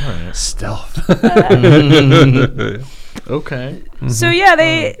 man. Stealth. Okay. So, yeah,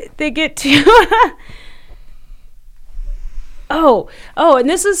 they get to... Oh, and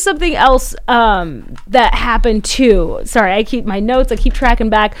this is something else that happened too. Sorry, I keep my notes. I keep tracking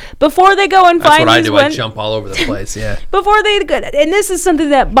back. Before they go and find That's what I do. I jump all over the place, yeah. Before they go, and this is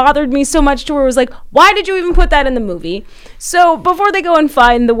something that bothered me so much to where it was like, why did you even put that in the movie? So before they go and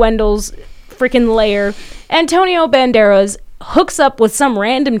find the Wendell's freaking lair, Antonio Banderas hooks up with some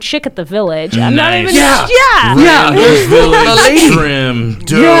random chick at the village. I'm not even... Yeah. Village trim.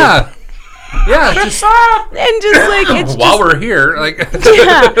 Dope. Yeah. Yeah, just like it's while we're here, like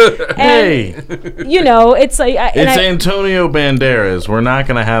hey, it's like it's Antonio Banderas. We're not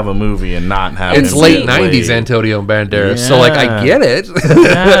gonna have a movie and not have it's late '90s Antonio Banderas, so like I get it,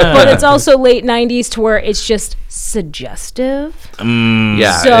 but it's also late '90s to where it's just suggestive.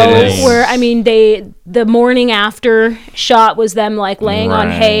 Yeah, so where I mean the morning after shot was them like laying on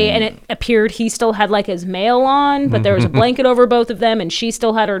hay, and it appeared he still had like his mail on, but there was a blanket over both of them, and she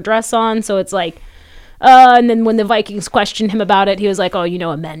still had her dress on. So it's like, and then when the Vikings questioned him about it, he was like, "Oh,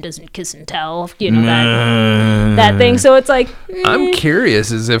 a man doesn't kiss and tell," that thing. So it's like, I'm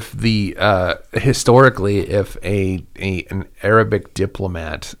curious as if the historically, if an Arabic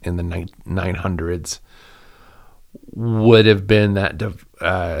diplomat in the 900s would have been that.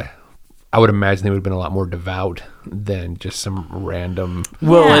 I would imagine they would have been a lot more devout than just some random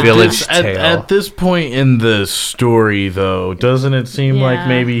village tale. At this point in the story, though, doesn't it seem like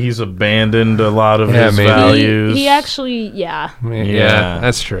maybe he's abandoned a lot of his values? He actually, Yeah,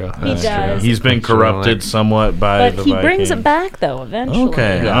 that's true. He does. He's been corrupted somewhat by the Vikings. But he brings it back, though, eventually.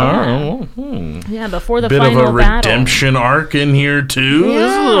 Okay. Yeah, before the bit final of a redemption arc in here, too. Yeah.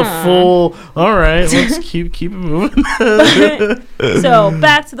 This is a full... All right, let's keep it moving. So,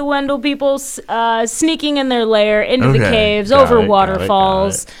 back to the Wendell people sneaking in their lair into the caves, over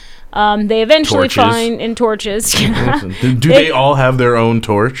waterfalls. They eventually find torches. Do they all have their own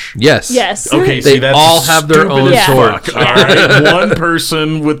torch? Yes. Okay, they that's all have their own torch. All right, one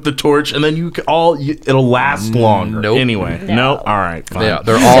person with the torch, and then it'll last longer. Nope. Anyway, no. All right, fine. Yeah,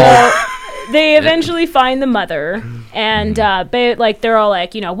 they're all. They eventually find the mother, and they're all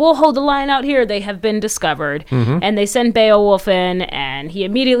like, we'll hold the line out here. They have been discovered, and they send Beowulf in, and he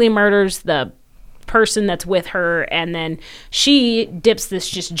immediately murders the person that's with her, and then she dips this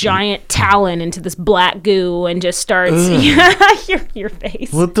just giant talon into this black goo and just starts your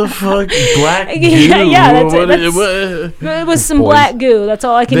face. What the fuck? Black goo? It was some black goo. That's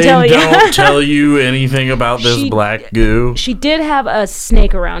all I can tell you. They don't tell you anything about this black goo. She did have a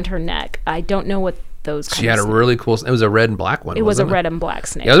snake around her neck. I don't know what those She had a really cool... It was a red and black one. It was a red and black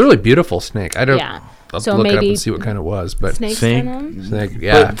snake. Yeah, it was a really beautiful snake. I don't... Yeah. I'll have to look it up and see what kind it was. But snake venom? Snake,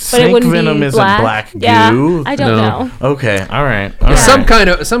 yeah. But snake venom isn't black goo. Yeah, I don't know. Okay, all right. Some kind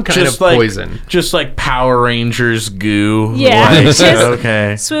of poison. Just like Power Rangers goo. Yeah.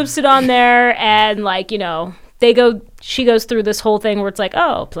 Okay. Swoops it on there, and she goes through this whole thing where it's like,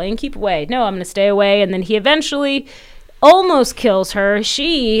 oh, play and keep away. No, I'm going to stay away. And then he eventually almost kills her.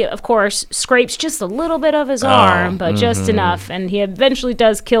 She, of course, scrapes just a little bit of his arm, but just enough. And he eventually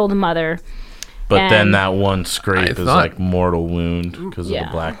does kill the mother. But then that one scrape is like mortal wound because of the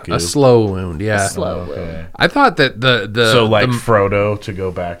black goo. A slow wound, yeah. A slow wound. I thought that the so like Frodo, to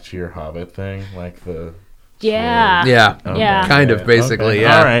go back to your Hobbit thing, like the yeah, kind of basically,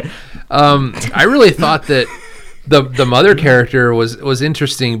 yeah. All right. I really thought that the mother character was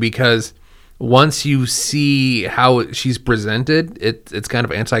interesting because once you see how she's presented, it's kind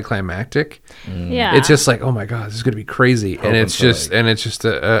of anticlimactic. Yeah, it's just like, oh my god, this is gonna be crazy, and it's just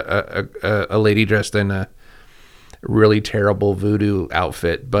a lady dressed in a really terrible voodoo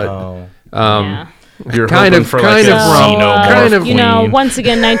outfit, but You're kind of you know, once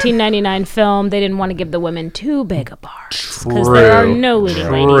again, 1999 film. They didn't want to give the women too big a part because there are no leading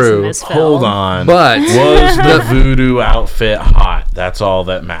ladies in this film. Hold on, but was the voodoo outfit hot? That's all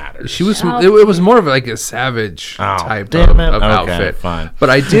that matters. She was. It was more of like a savage type of outfit. Fine. But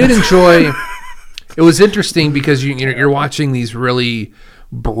I did enjoy. It was interesting because you're watching these really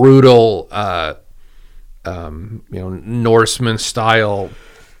brutal, Norseman style,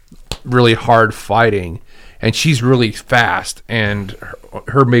 really hard fighting, and she's really fast, and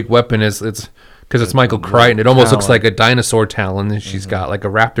her big weapon is because it's Michael Crichton. It almost looks like a dinosaur talon, and she's got like a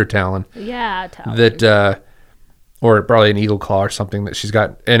raptor talon. Yeah, talon. That, or probably an eagle claw or something that she's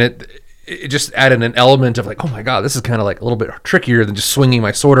got, and it just added an element of like, oh my god, this is kind of like a little bit trickier than just swinging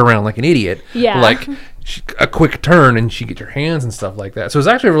my sword around like an idiot. Yeah, like a quick turn and she gets your hands and stuff like that. So it was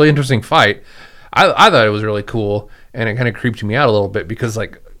actually a really interesting fight. I thought it was really cool, and it kind of creeped me out a little bit because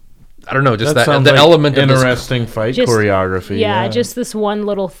like, I don't know, just that the like element of interesting fight choreography. Yeah, just this one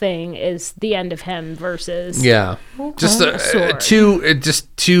little thing is the end of him versus just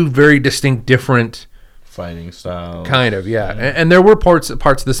two very distinct different fighting styles. Kind of, yeah. And there were parts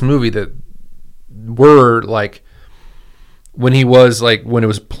of this movie that were like when it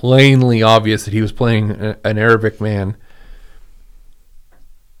was plainly obvious that he was playing an Arabic man,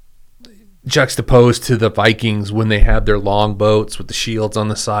 juxtaposed to the Vikings when they had their long boats with the shields on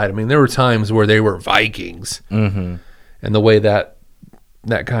the side. I mean, there were times where they were Vikings, and the way that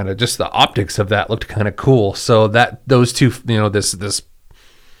kind of just the optics of that looked kind of cool. So that those two,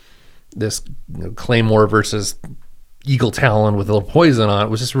 this claymore versus eagle talon with a little poison on it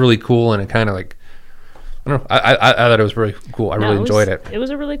was just really cool, and it kind of like, I don't know, I thought it was really cool. I really enjoyed it. It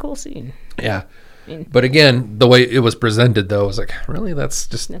was a really cool scene. Yeah. But again, the way it was presented, though, was like, really, that's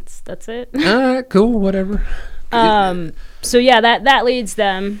it. All right, cool, whatever. So yeah, that leads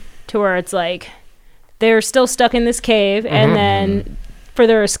them to where it's like they're still stuck in this cave, and then for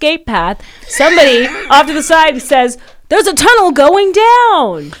their escape path, somebody off to the side says, "There's a tunnel going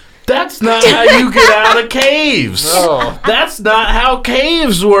down." That's not how you get out of caves. No. That's not how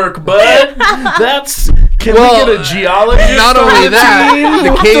caves work, bud. Can we get a geologist? Not only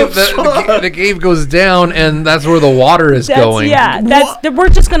that, the cave goes down, and that's where the water is going. Yeah, we're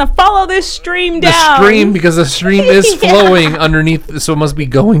just gonna follow this stream down. The stream, because the stream is flowing underneath, so it must be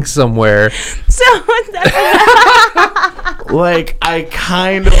going somewhere. So like, I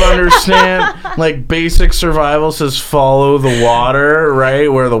kind of understand. Like, basic survival says follow the water, right,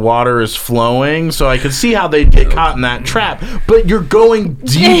 where the water is flowing. So I can see how they'd get caught in that trap. But you're going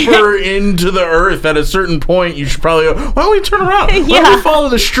deeper into the earth. At a certain point, you should probably go, why don't we turn around? Why don't we follow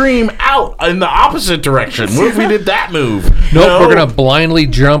the stream out in the opposite direction? What if we did that move? Nope, we're going to blindly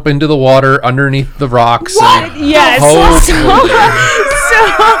jump into the water underneath the rocks. What? Yes.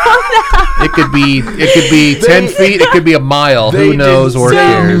 It could be 10 feet. It could be a mile. Who knows or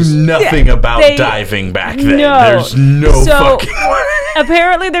cares? Nothing about diving back then. No. There's no fucking way.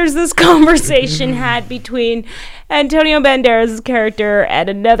 Apparently, there's this conversation had between Antonio Banderas' character and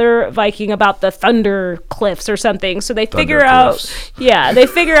another Viking about the Thunder Cliffs or something. So they figure out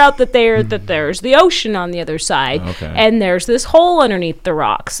that there's the ocean on the other side, and there's this hole underneath the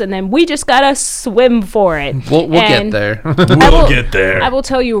rocks, and then we just gotta swim for it. We'll get there. We'll get there. I will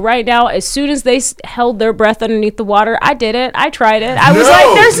tell you right now, as soon as they held their breath underneath the water, I did it. I tried it. I was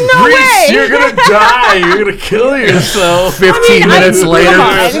like, "There's no way! You're gonna die. You're gonna kill yourself." 15 minutes later.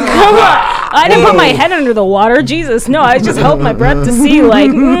 Come on. I didn't put my head under the water. Jesus, no! I just held my breath to see.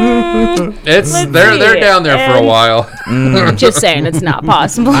 Like, they're down there for a while. Just saying, it's not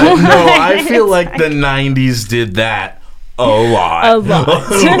possible. I feel like the '90s did that a lot.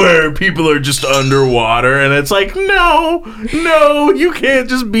 Where people are just underwater, and it's like, no, you can't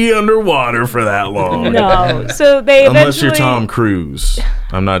just be underwater for that long. No, so they unless you're Tom Cruise.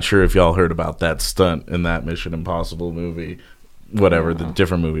 I'm not sure if y'all heard about that stunt in that Mission Impossible movie. Whatever, the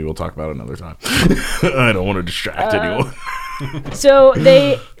different movie we'll talk about another time. I don't want to distract anyone. So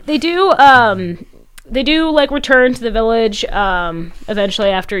they do like return to the village eventually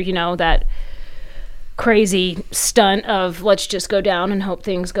after that crazy stunt of let's just go down and hope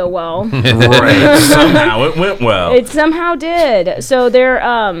things go well. Right. Somehow it went well. It somehow did. So they're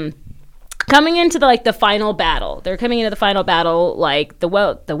coming into the final battle. They're coming into the final battle like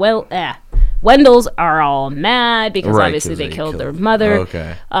Wendells are all mad because obviously they killed their mother.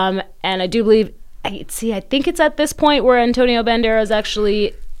 Okay. And I do believe I think it's at this point where Antonio Banderas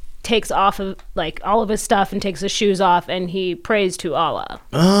actually takes off of all of his stuff and takes his shoes off and he prays to Allah.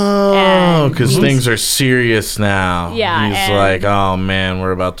 Oh, because things are serious now. Yeah. He's like, oh man,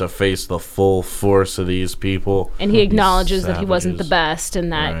 we're about to face the full force of these people. And he acknowledges that he wasn't the best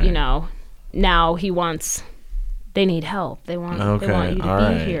and that, now they need help. They want you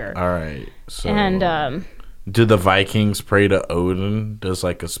to be here. All right. So, and do the Vikings pray to Odin? Does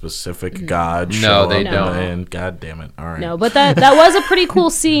a specific god show they up? don't. And God damn it. All right. No, but that was a pretty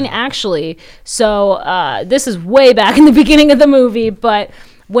cool scene, actually. So this is way back in the beginning of the movie, but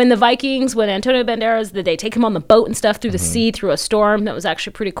when Antonio Banderas, they take him on the boat and stuff through the sea, through a storm, that was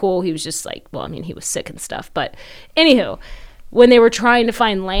actually pretty cool. He was just he was sick and stuff. But anywho, when they were trying to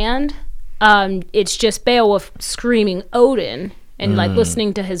find land, it's just Beowulf screaming Odin and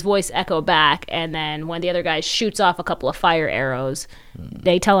listening to his voice echo back, and then when the other guy shoots off a couple of fire arrows,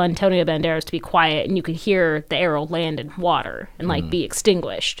 they tell Antonio Banderas to be quiet, and you can hear the arrow land in water and be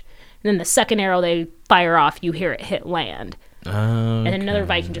extinguished. And then the second arrow they fire off, you hear it hit land. And then another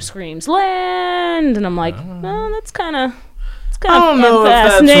Viking just screams land, and I'm like, that's kind of I don't know if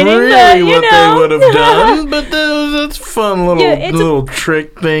that's really what they would have done, but that's a fun little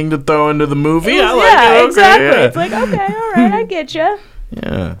trick thing to throw into the movie. I like it. Okay, exactly. Yeah. It's like, okay, all right, I get you.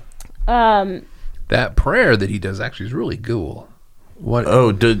 Yeah. That prayer that he does actually is really cool. What?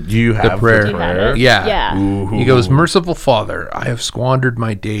 Oh, did you have the prayer? You have it? Yeah. Yeah. Ooh. He goes, "Merciful Father, I have squandered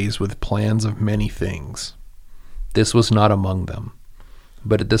my days with plans of many things. This was not among them.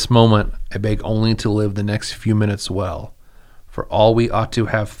 But at this moment, I beg only to live the next few minutes well. For all we ought to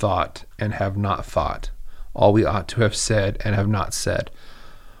have thought and have not thought, all we ought to have said and have not said,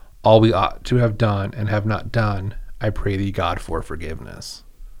 all we ought to have done and have not done, I pray thee, God, for forgiveness."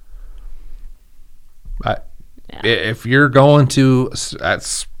 If you're going to,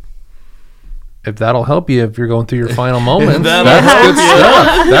 if that'll help you, if you're going through your final moments, that's good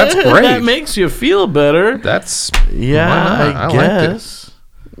stuff. That's great. That makes you feel better. That's I guess.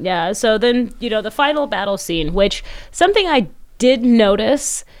 Yeah, so then, the final battle scene, which something I did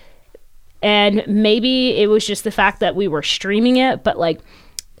notice, and maybe it was just the fact that we were streaming it, but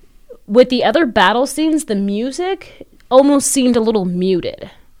with the other battle scenes, the music almost seemed a little muted.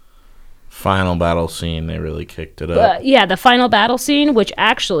 Final battle scene, they really kicked it up. Yeah, the final battle scene, which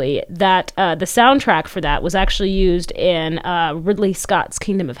actually, the soundtrack for that was actually used in Ridley Scott's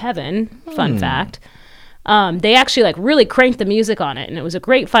Kingdom of Heaven. Fun fact. They actually really cranked the music on it, and it was a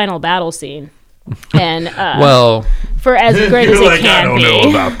great final battle scene. And for as great as it can be. I don't know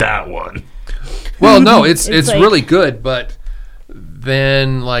about that one. Well, no, it's really good, but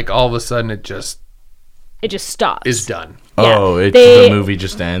then all of a sudden it just stops. Is done. Yeah. Oh, the movie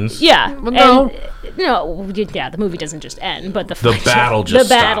just ends? Yeah. Well, the movie doesn't just end, but the battle just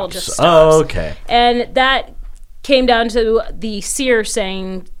stops. Oh, okay. And that came down to the seer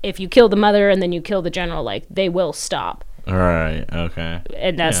saying, if you kill the mother and then you kill the general, they will stop. All right. Okay.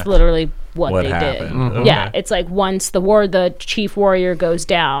 And that's literally what they happened. did. Mm-hmm. Yeah. It's once the chief warrior goes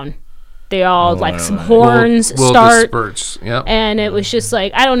down, they all some horns will start. Disperse. Yep. And it was just I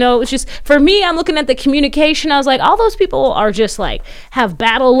don't know. It was just, for me, I'm looking at the communication. I was like, all those people are just have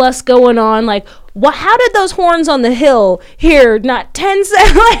battle lust going on. How did those horns on the hill here not 10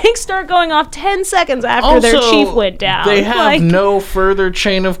 seconds start going off 10 seconds after their chief went down? They have no further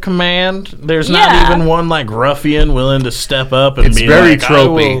chain of command. There's not even one ruffian willing to step up and be very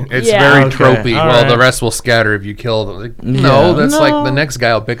tropey. It's very tropey. All well, right. the rest will scatter if you kill them. That's the next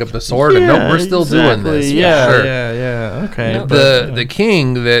guy will pick up the sword and nope, we're still doing this. Yeah, sure. yeah. Okay. Nope. The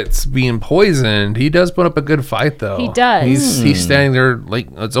king that's being poisoned, he does put up a good fight though. He does. He's standing there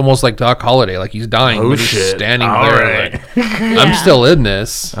it's almost like Doc Holliday, he's dying, but he's standing there. I'm still in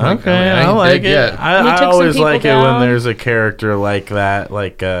this. Okay, I like it. I always like it when there's a character like that.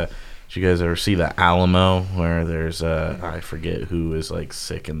 Did you guys ever see the Alamo, where there's I forget who is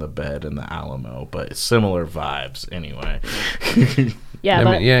sick in the bed in the Alamo, but similar vibes anyway.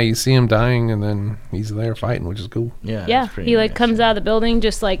 You see him dying and then he's there fighting, which is cool. Yeah, he nice. Comes out of the building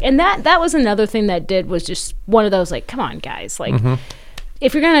just and that was another thing that did was just one of those come on guys,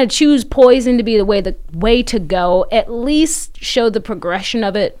 if you're gonna choose poison to be the way to go, at least show the progression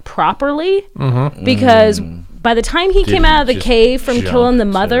of it properly, because by the time he came out of the cave from killing the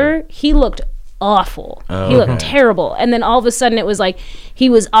mother, he looked awful. He looked terrible. And then all of a sudden it was like he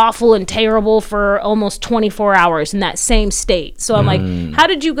was awful and terrible for almost 24 hours in that same state. So I'm like, how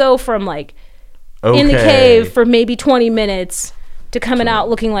did you go from like in the cave for maybe 20 minutes to coming out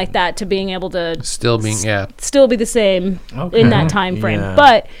looking like that to being able to still be the same in that time frame? Yeah.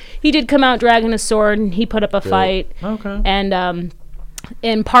 But he did come out dragging a sword and he put up a fight. Okay.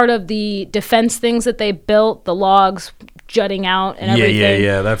 And part of the defense things that they built, the logs jutting out and everything.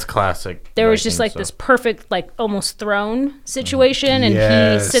 Yeah, that's classic. There was just like this perfect, like almost throne situation, and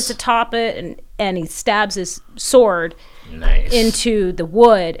he sits atop it and he stabs his sword into the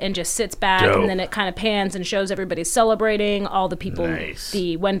wood and just sits back, and then it kind of pans and shows everybody celebrating, all the people,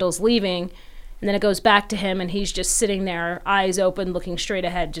 the Wendell's leaving, and then it goes back to him, and he's just sitting there, eyes open, looking straight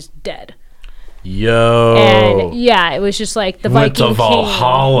ahead, just dead. Yo. And yeah, it was just like the went Viking to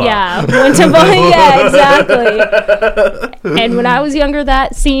Valhalla. King. Yeah, went to Valhalla. Yeah, exactly. And when I was younger,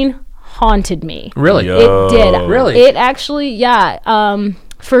 that scene haunted me. Really? It did. Really? It actually,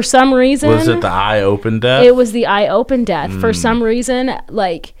 for some reason. Was it the eye open death? It was the eye open death. For some reason,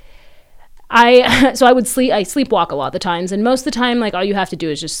 like, I would sleepwalk a lot of the times, and most of the time, like, all you have to do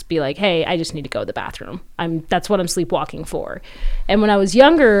is just be like, hey, I just need to go to the bathroom. That's what I'm sleepwalking for. And when I was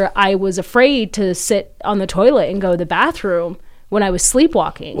younger, I was afraid to sit on the toilet and go to the bathroom when I was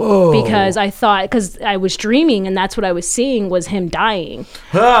sleepwalking. Whoa. Because I was dreaming, and that's what I was seeing was him dying.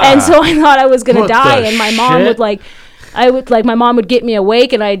 And so I thought I was going to die, and my mom would my mom would get me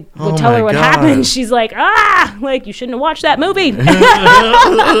awake, and I would tell her what happened. She's like, you shouldn't have watched that movie. Never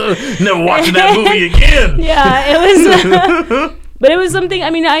watching that movie again. Yeah, it was, but it was something, I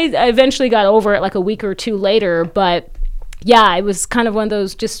mean, I eventually got over it like a week or two later, but yeah, it was kind of one of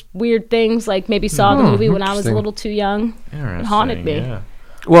those just weird things, like maybe saw the movie when I was a little too young. It haunted me. Yeah.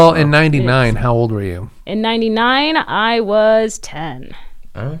 Well, in 99, how old were you? In 99, I was 10.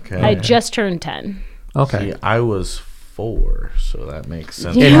 Okay. I just turned 10. Okay. See, I was 4, so that makes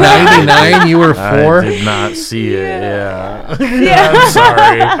sense. In 99, you were 4? I did not see it, yeah.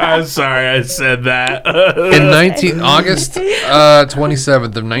 I'm sorry I said that. In August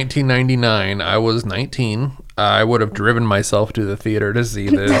 27th of 1999, I was 19. I would have driven myself to the theater to see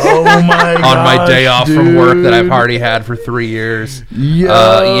this. Oh my god! On my day off from work that I've already had for 3 years. Yeah,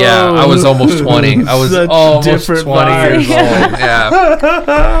 I was almost 20. I was almost 20 years old.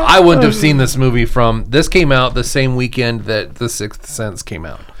 Yeah, I wouldn't have seen this movie this came out the same weekend that The Sixth Sense came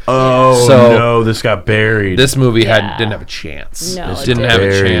out. Oh, so no, this got buried. This movie didn't have a chance. No, it didn't have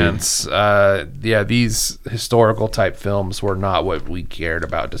a chance. These historical type films were not what we cared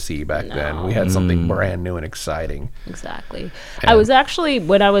about to see back then. We had something brand new and exciting. Exactly. I was actually,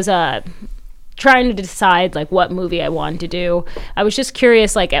 when I was trying to decide like what movie I wanted to do, I was just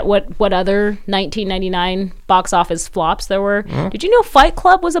curious like at what other 1999 box office flops there were. Did you know Fight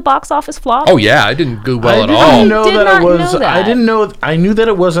Club was a box office flop? Oh yeah, I didn't do well at all. I knew that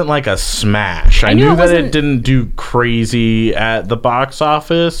it wasn't like a smash. I knew that it didn't do crazy at the box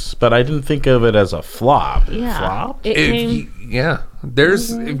office, but I didn't think of it as a flop. It flopped? If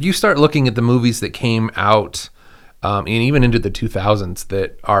you start looking at the movies that came out and even into the 2000s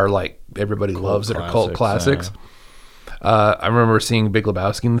that are like everybody loves, that are cult classics. I remember seeing Big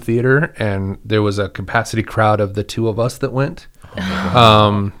Lebowski in the theater, and there was a capacity crowd of the two of us that went.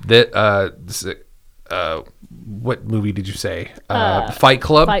 What movie did you say? Fight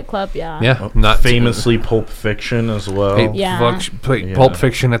Club. Fight Club, yeah. Yeah, not famously Pulp Fiction as well. Pulp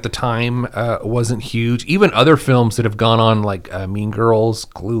Fiction at the time wasn't huge. Even other films that have gone on, like Mean Girls,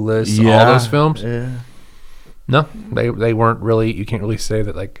 Clueless, all those films. Yeah. No, they weren't really. You can't really say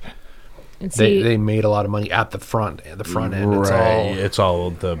that like. They made a lot of money at the front end. Right. It's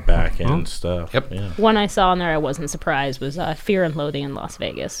all the back end stuff. Yep. Yeah. One I saw in there I wasn't surprised was Fear and Loathing in Las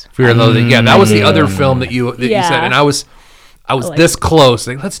Vegas. Fear and Loathing. Yeah, that was the other film that you said, and I was this close.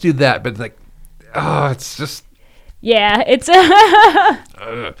 Like, let's do that, but like, it's just. Yeah, it's.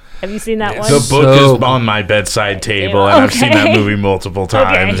 Have you seen that one? The book is on my bedside table, and I've seen that movie multiple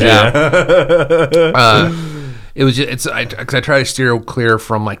times. Okay. Yeah. It was just, I try to steer clear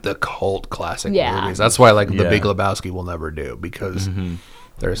from like the cult classic movies. That's why like The Big Lebowski will never do, because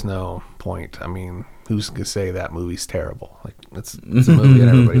there's no point. I mean, who's gonna say that movie's terrible? Like it's a movie and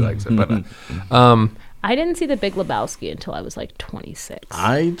everybody likes it. But I didn't see The Big Lebowski until I was like 26.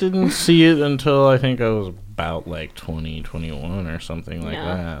 I didn't see it until I think I was about like 20, 21 or something like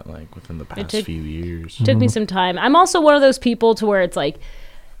that. Like within the past few years. It took me some time. I'm also one of those people to where it's like,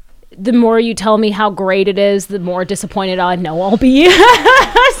 the more you tell me how great it is, the more disappointed I know I'll be.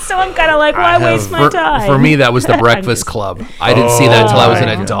 So I'm kind of like, why waste my time? For me, that was The Breakfast Club. I didn't see that until I was an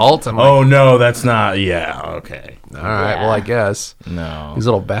adult. No, that's not. Yeah, okay. All right, well, I guess. No. These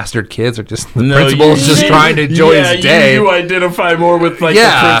little bastard kids are just, the principal's just trying to enjoy his day. You identify more with, the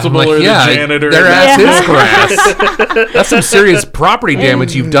principal or the janitor. Their ass is grass. That's some serious property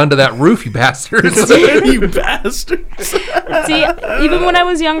damage you've done to that roof, you bastards. You bastards. See, even when I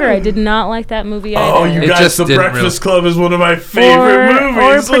was younger, I did not like that movie either. Oh, you guys, The Breakfast Club is one of my favorite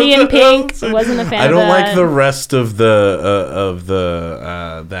movies. Or Pretty in Pink. Wasn't a fan of that. I don't like the rest of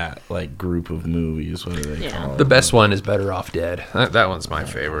that group of movies. What do they call it? The best one is Better Off Dead. That one's my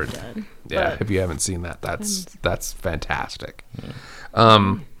favorite. Yeah, if you haven't seen that, that's fantastic.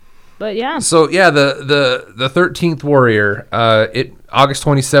 But yeah. So yeah, the 13th Warrior, August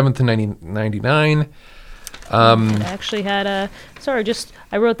 27th, 1999. It actually had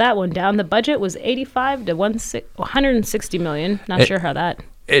I wrote that one down. The budget was 85 to 160 million. Not sure how that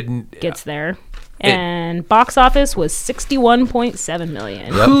gets there. And box office was 61.7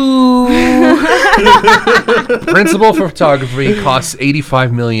 million. Yep. Principal photography costs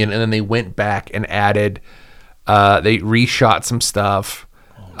 85 million, and then they went back and added. They reshot some stuff.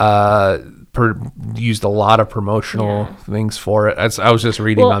 Used a lot of promotional things for it. I was just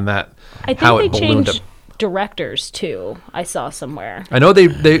reading on that. I think they changed directors too. I saw somewhere. I know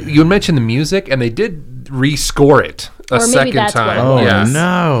you mentioned the music, and they did rescore it a second time. Oh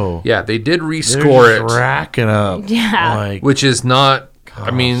no! Yeah, they did rescore it, racking up. Yeah, which is not. Gosh.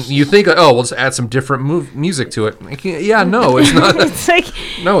 I mean, you think, we'll just add some different music to it. Yeah, no, it's not. It's like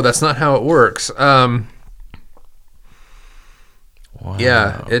no, that's not how it works. Wow.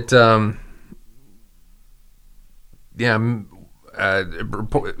 Yeah, it.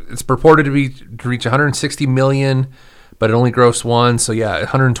 It's purported to reach 160 million, but it only grossed one. So yeah,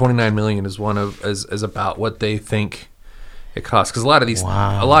 129 million is is about what they think it costs. Because a lot of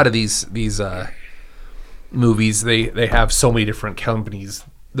these movies, they have so many different companies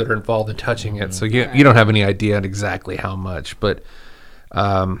that are involved in touching it. So you don't have any idea on exactly how much, but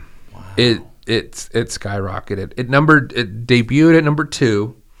it skyrocketed. It debuted at number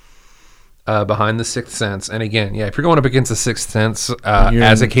 2. Behind The Sixth Sense, and again, if you're going up against The Sixth Sense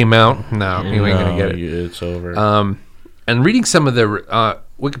as it came out, you ain't gonna get it. It's over. And reading some of the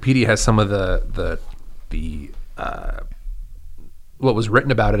Wikipedia has some of the what was written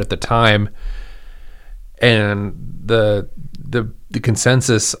about it at the time, and the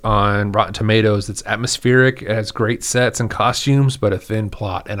consensus on Rotten Tomatoes. It's atmospheric, it has great sets and costumes, but a thin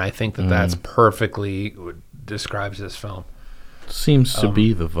plot, and I think that's perfectly describes this film. Seems to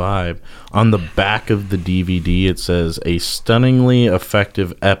be the vibe. On the back of the DVD, it says a stunningly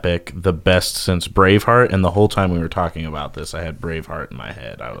effective epic, the best since Braveheart. And the whole time we were talking about this, I had Braveheart in my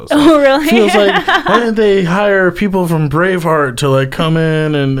head. I was like, really? Feels like, why didn't they hire people from Braveheart to come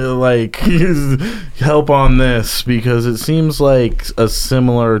in and help on this? Because it seems like a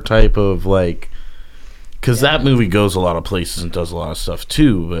similar type of because that movie goes a lot of places and does a lot of stuff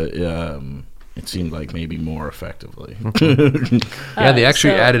too, but it seemed like maybe more effectively. They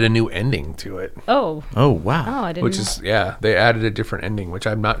actually added a new ending to it. Oh wow! Oh, I didn't. Which is they added a different ending, which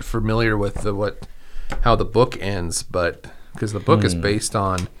I'm not familiar with how the book ends, but because the book is based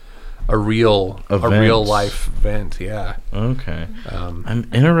on a real life event. Yeah. Okay. I'm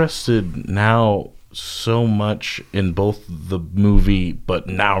interested now so much in both the movie, but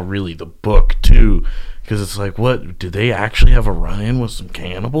now really the book too. Because it's what did they actually have a run-in with some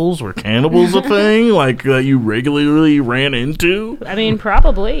cannibals? Were cannibals a thing you regularly ran into? I mean,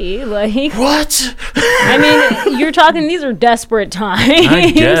 probably. What? I mean, you're talking. These are desperate times.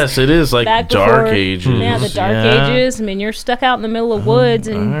 I guess it is dark ages. Yeah, the dark ages. I mean, you're stuck out in the middle of woods,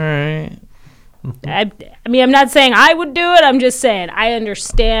 and all right. I mean, I'm not saying I would do it. I'm just saying I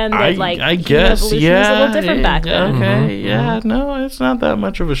understand that, I guess, evolution was a little different back then. Okay, no, it's not that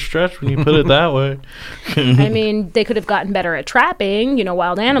much of a stretch when you put it that way. I mean, they could have gotten better at trapping,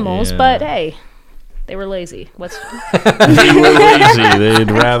 wild animals, but hey, they were lazy. They were lazy. They'd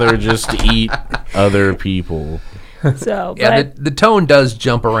rather just eat other people. So, the tone does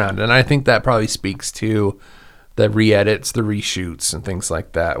jump around, and I think that probably speaks to the re-edits, the reshoots, and things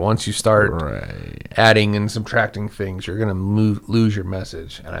like that. Once you start adding and subtracting things, you're going to lose your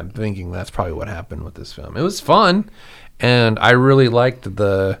message. And I'm thinking that's probably what happened with this film. It was fun, and I really liked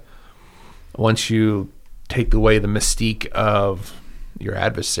once you take away the mystique of your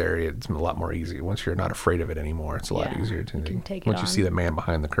adversary, it's a lot more easy. Once you're not afraid of it anymore, it's a lot easier to take once you see the man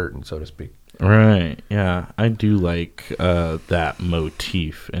behind the curtain, so to speak. Right. Yeah, I do like that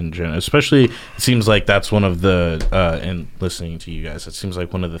motif in general. Especially, it seems like that's one of the and listening to you guys, it seems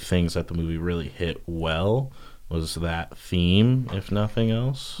like one of the things that the movie really hit well was that theme, if nothing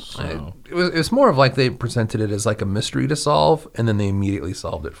else. So. It was more of they presented it as a mystery to solve, and then they immediately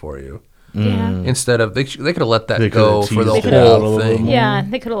solved it for you. instead of they could have let that They go could've for the teased it out a whole little thing. more. Yeah,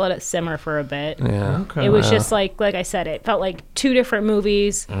 they could have let it simmer for a bit. Yeah. Okay. It was just like I said, it felt like two different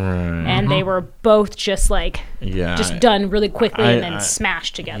movies, Right. and they were both just Yeah. done really quickly and then I-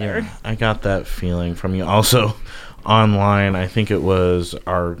 smashed together. Yeah, I got that feeling from you. Also, online, I think it was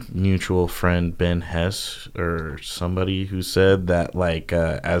our mutual friend Ben Hess or somebody who said that,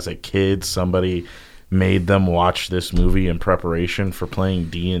 as a kid, somebody made them watch this movie in preparation for playing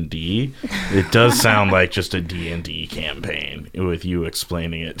D&D. It does sound like just a D&D campaign with you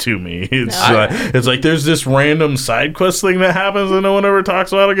explaining it to me. It's like there's this random side quest thing that happens that no one ever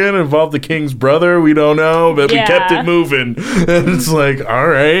talks about again. It involved the king's brother. We don't know, but we kept it moving. And it's like, all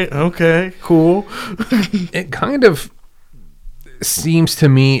right, okay, cool. It kind of seems to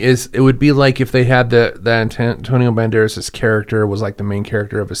me it would be like if they had the Antonio Banderas' character was like the main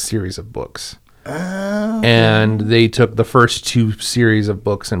character of a series of books. And they took the first 2 series of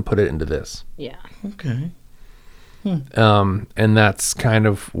books and put it into this. Yeah. Okay. And that's kind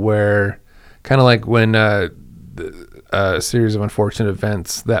of like when a series of unfortunate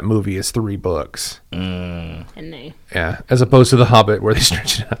events, that movie is 3 books. And they. Yeah, as opposed to The Hobbit, where they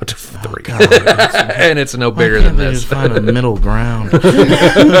stretch it out to 3. And it's no bigger than They this. just find a middle ground.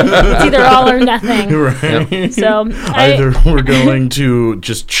 It's either all or nothing. Right. So Either we're going to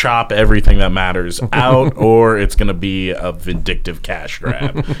just chop everything that matters out, or it's going to be a vindictive cash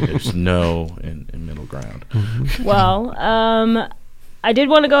grab. There's no in middle ground. I did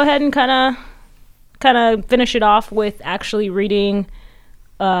want to go ahead and kind of finish it off with actually reading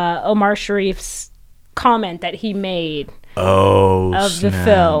Omar Sharif's comment that he made of the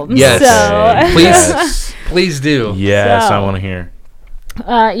film. Yes. So, Please do. Yes, So- I want to hear.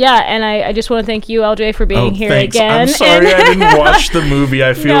 and I just want to thank you, LJ, for being here thanks. again. I'm sorry I didn't watch the movie.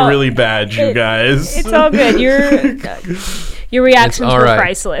 I feel No, really bad, you guys. It's all good. Your reactions all were right.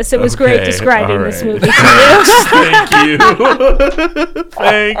 priceless. It was great Okay, describing all this right. movie to you. Thank you.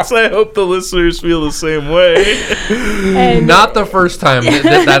 Thanks. I hope the listeners feel the same way. And Not the first time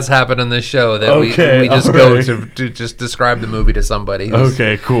that's happened on this show that Okay, we just all go right. to just describe the movie to somebody who's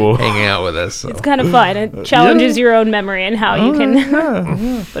Okay, cool. hanging out with us. So. it's kind of fun. It challenges your own memory and how you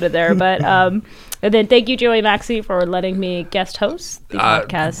can put it there. But and then thank you, Joey Maxey, for letting me guest host the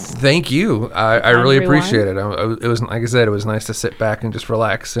podcast. Thank you. I really Rewind. appreciate it. It was, like I said, it was nice to sit back and just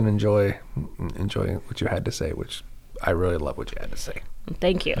relax and enjoy what you had to say, which I really love what you had to say.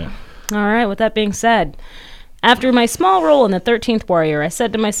 Thank you. All right, with that being said, after my small role in the 13th Warrior, I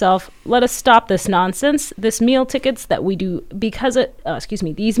said to myself, let us stop this nonsense. These meal tickets that we do because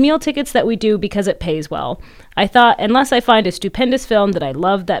it pays well. I thought, unless I find a stupendous film that I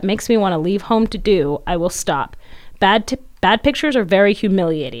love that makes me want to leave home to do, I will stop. Bad pictures are very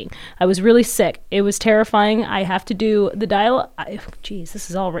humiliating. I was really sick. It was terrifying. I have to do the dialogue. Geez, this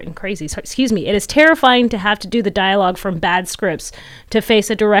is all written crazy. So, excuse me. It is terrifying to have to do the dialogue from bad scripts, to face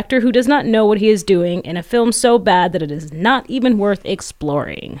a director who does not know what he is doing in a film so bad that it is not even worth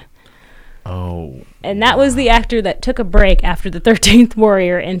exploring. Oh. And that was the actor that took a break after the 13th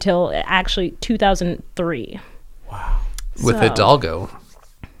Warrior until actually 2003. Wow. With So, Hidalgo.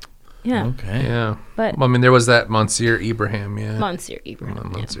 Yeah. Okay. Yeah. But Well, I mean, there was that Monsieur Ibrahim, yeah. Monsieur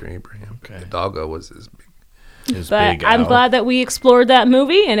Ibrahim. Monsieur Ibrahim. Okay. Hidalgo was his big. His But big I'm Al. glad that we explored that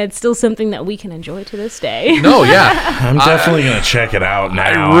movie, and it's still something that we can enjoy to this day. No, yeah. I'm definitely going to check it out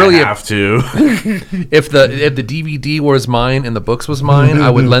now. really- I have to. If the DVD was mine and the books was mine, I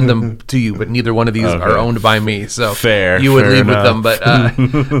would lend them to you. But neither one of these are owned by me, so Fair, you would fair leave enough. with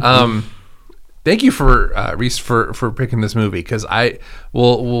them. But thank you for Reese for picking this movie, because I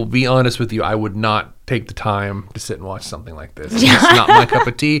will be honest with you, I would not take the time to sit and watch something like this. It's just not my cup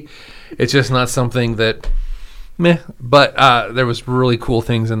of tea. It's just not something that. Meh. But there was really cool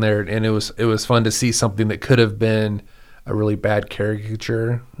things in there, and it was fun to see something that could have been a really bad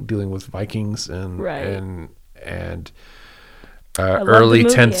caricature dealing with Vikings and Right. and love early the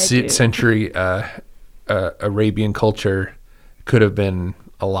movie, 10th I do. century Arabian culture could have been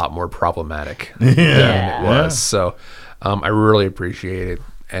a lot more problematic than it was. So I really appreciate it,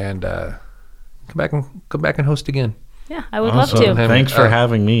 and come back and host again. Yeah, I would Awesome. love to. Thanks for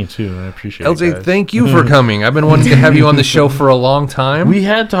having me, too. I appreciate it, LJ, guys. thank you for coming. I've been wanting to have you on the show for a long time. We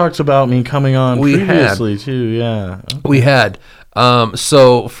had talked about me coming on We had. previously, too. Yeah. We had.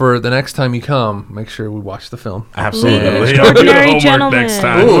 So for the next time you come, make sure we watch the film. Absolutely. I'll do the Extraordinary homework Gentleman. next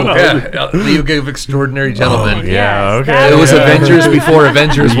time. Ooh, yeah. You gave Extraordinary Gentleman. Oh, yeah, Yes, okay. that It was Yeah. Avengers before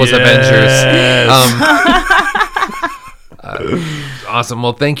Avengers was Yes. Avengers. Awesome.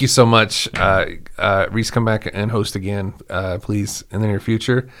 Well, thank you so much. Reese, come back and host again, please, in the near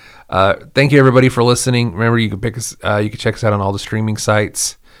future. Thank you, everybody, for listening. Remember, you can pick us. You can check us out on all the streaming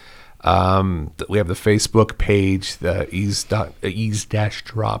sites. We have the Facebook page, the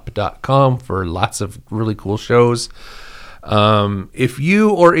ease-drop.com for lots of really cool shows. If you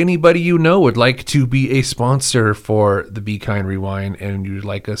or anybody you know would like to be a sponsor for the Be Kind Rewind and you'd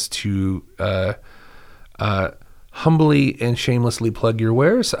like us to humbly and shamelessly plug your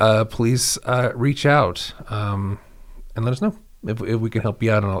wares, please reach out and let us know if we can help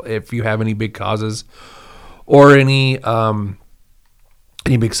you out. If you have any big causes or any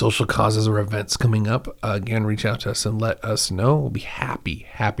big social causes or events coming up, again, reach out to us and let us know. We'll be happy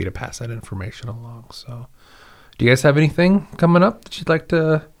to pass that information along. So, do you guys have anything coming up that you'd like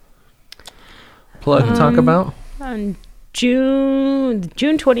to plug and talk about? On June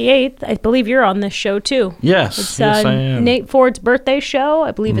 28th, I believe you're on this show too. Yes, yes, I am. Nate Ford's birthday show.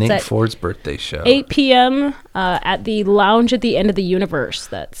 I believe it's at Ford's birthday show. 8 p.m. At the Lounge at the End of the Universe.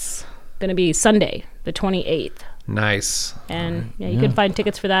 That's going to be Sunday, the 28th. Nice. And you can find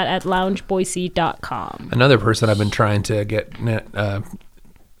tickets for that at loungeboise.com. Another person I've been trying to get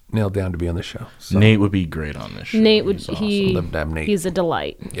nailed down to be on the show. So. Nate would be great on this show. Nate would. Awesome. He's a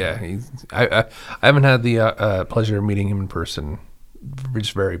delight. Yeah, I haven't had the pleasure of meeting him in person,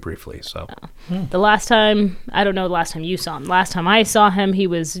 just very briefly. So the last time, I don't know the last time you saw him. Last time I saw him, he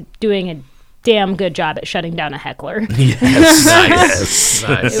was doing a damn good job at shutting down a heckler. Yes,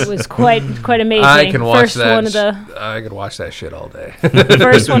 nice. It was quite amazing. I can watch that. I could watch that shit all day.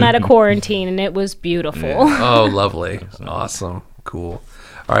 First one out of quarantine, and it was beautiful. Yeah. Oh, lovely, awesome, cool.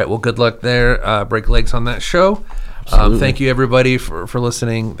 All right, well, good luck there. Break legs on that show. Thank you, everybody, for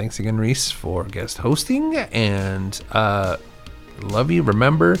listening. Thanks again, Reese, for guest hosting, and love you.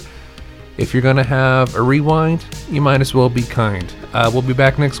 Remember, if you're going to have a rewind, you might as well be kind. We'll be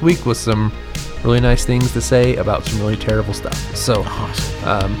back next week with some really nice things to say about some really terrible stuff. So,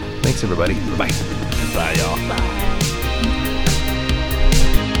 thanks, everybody. Bye. Bye, y'all. Bye.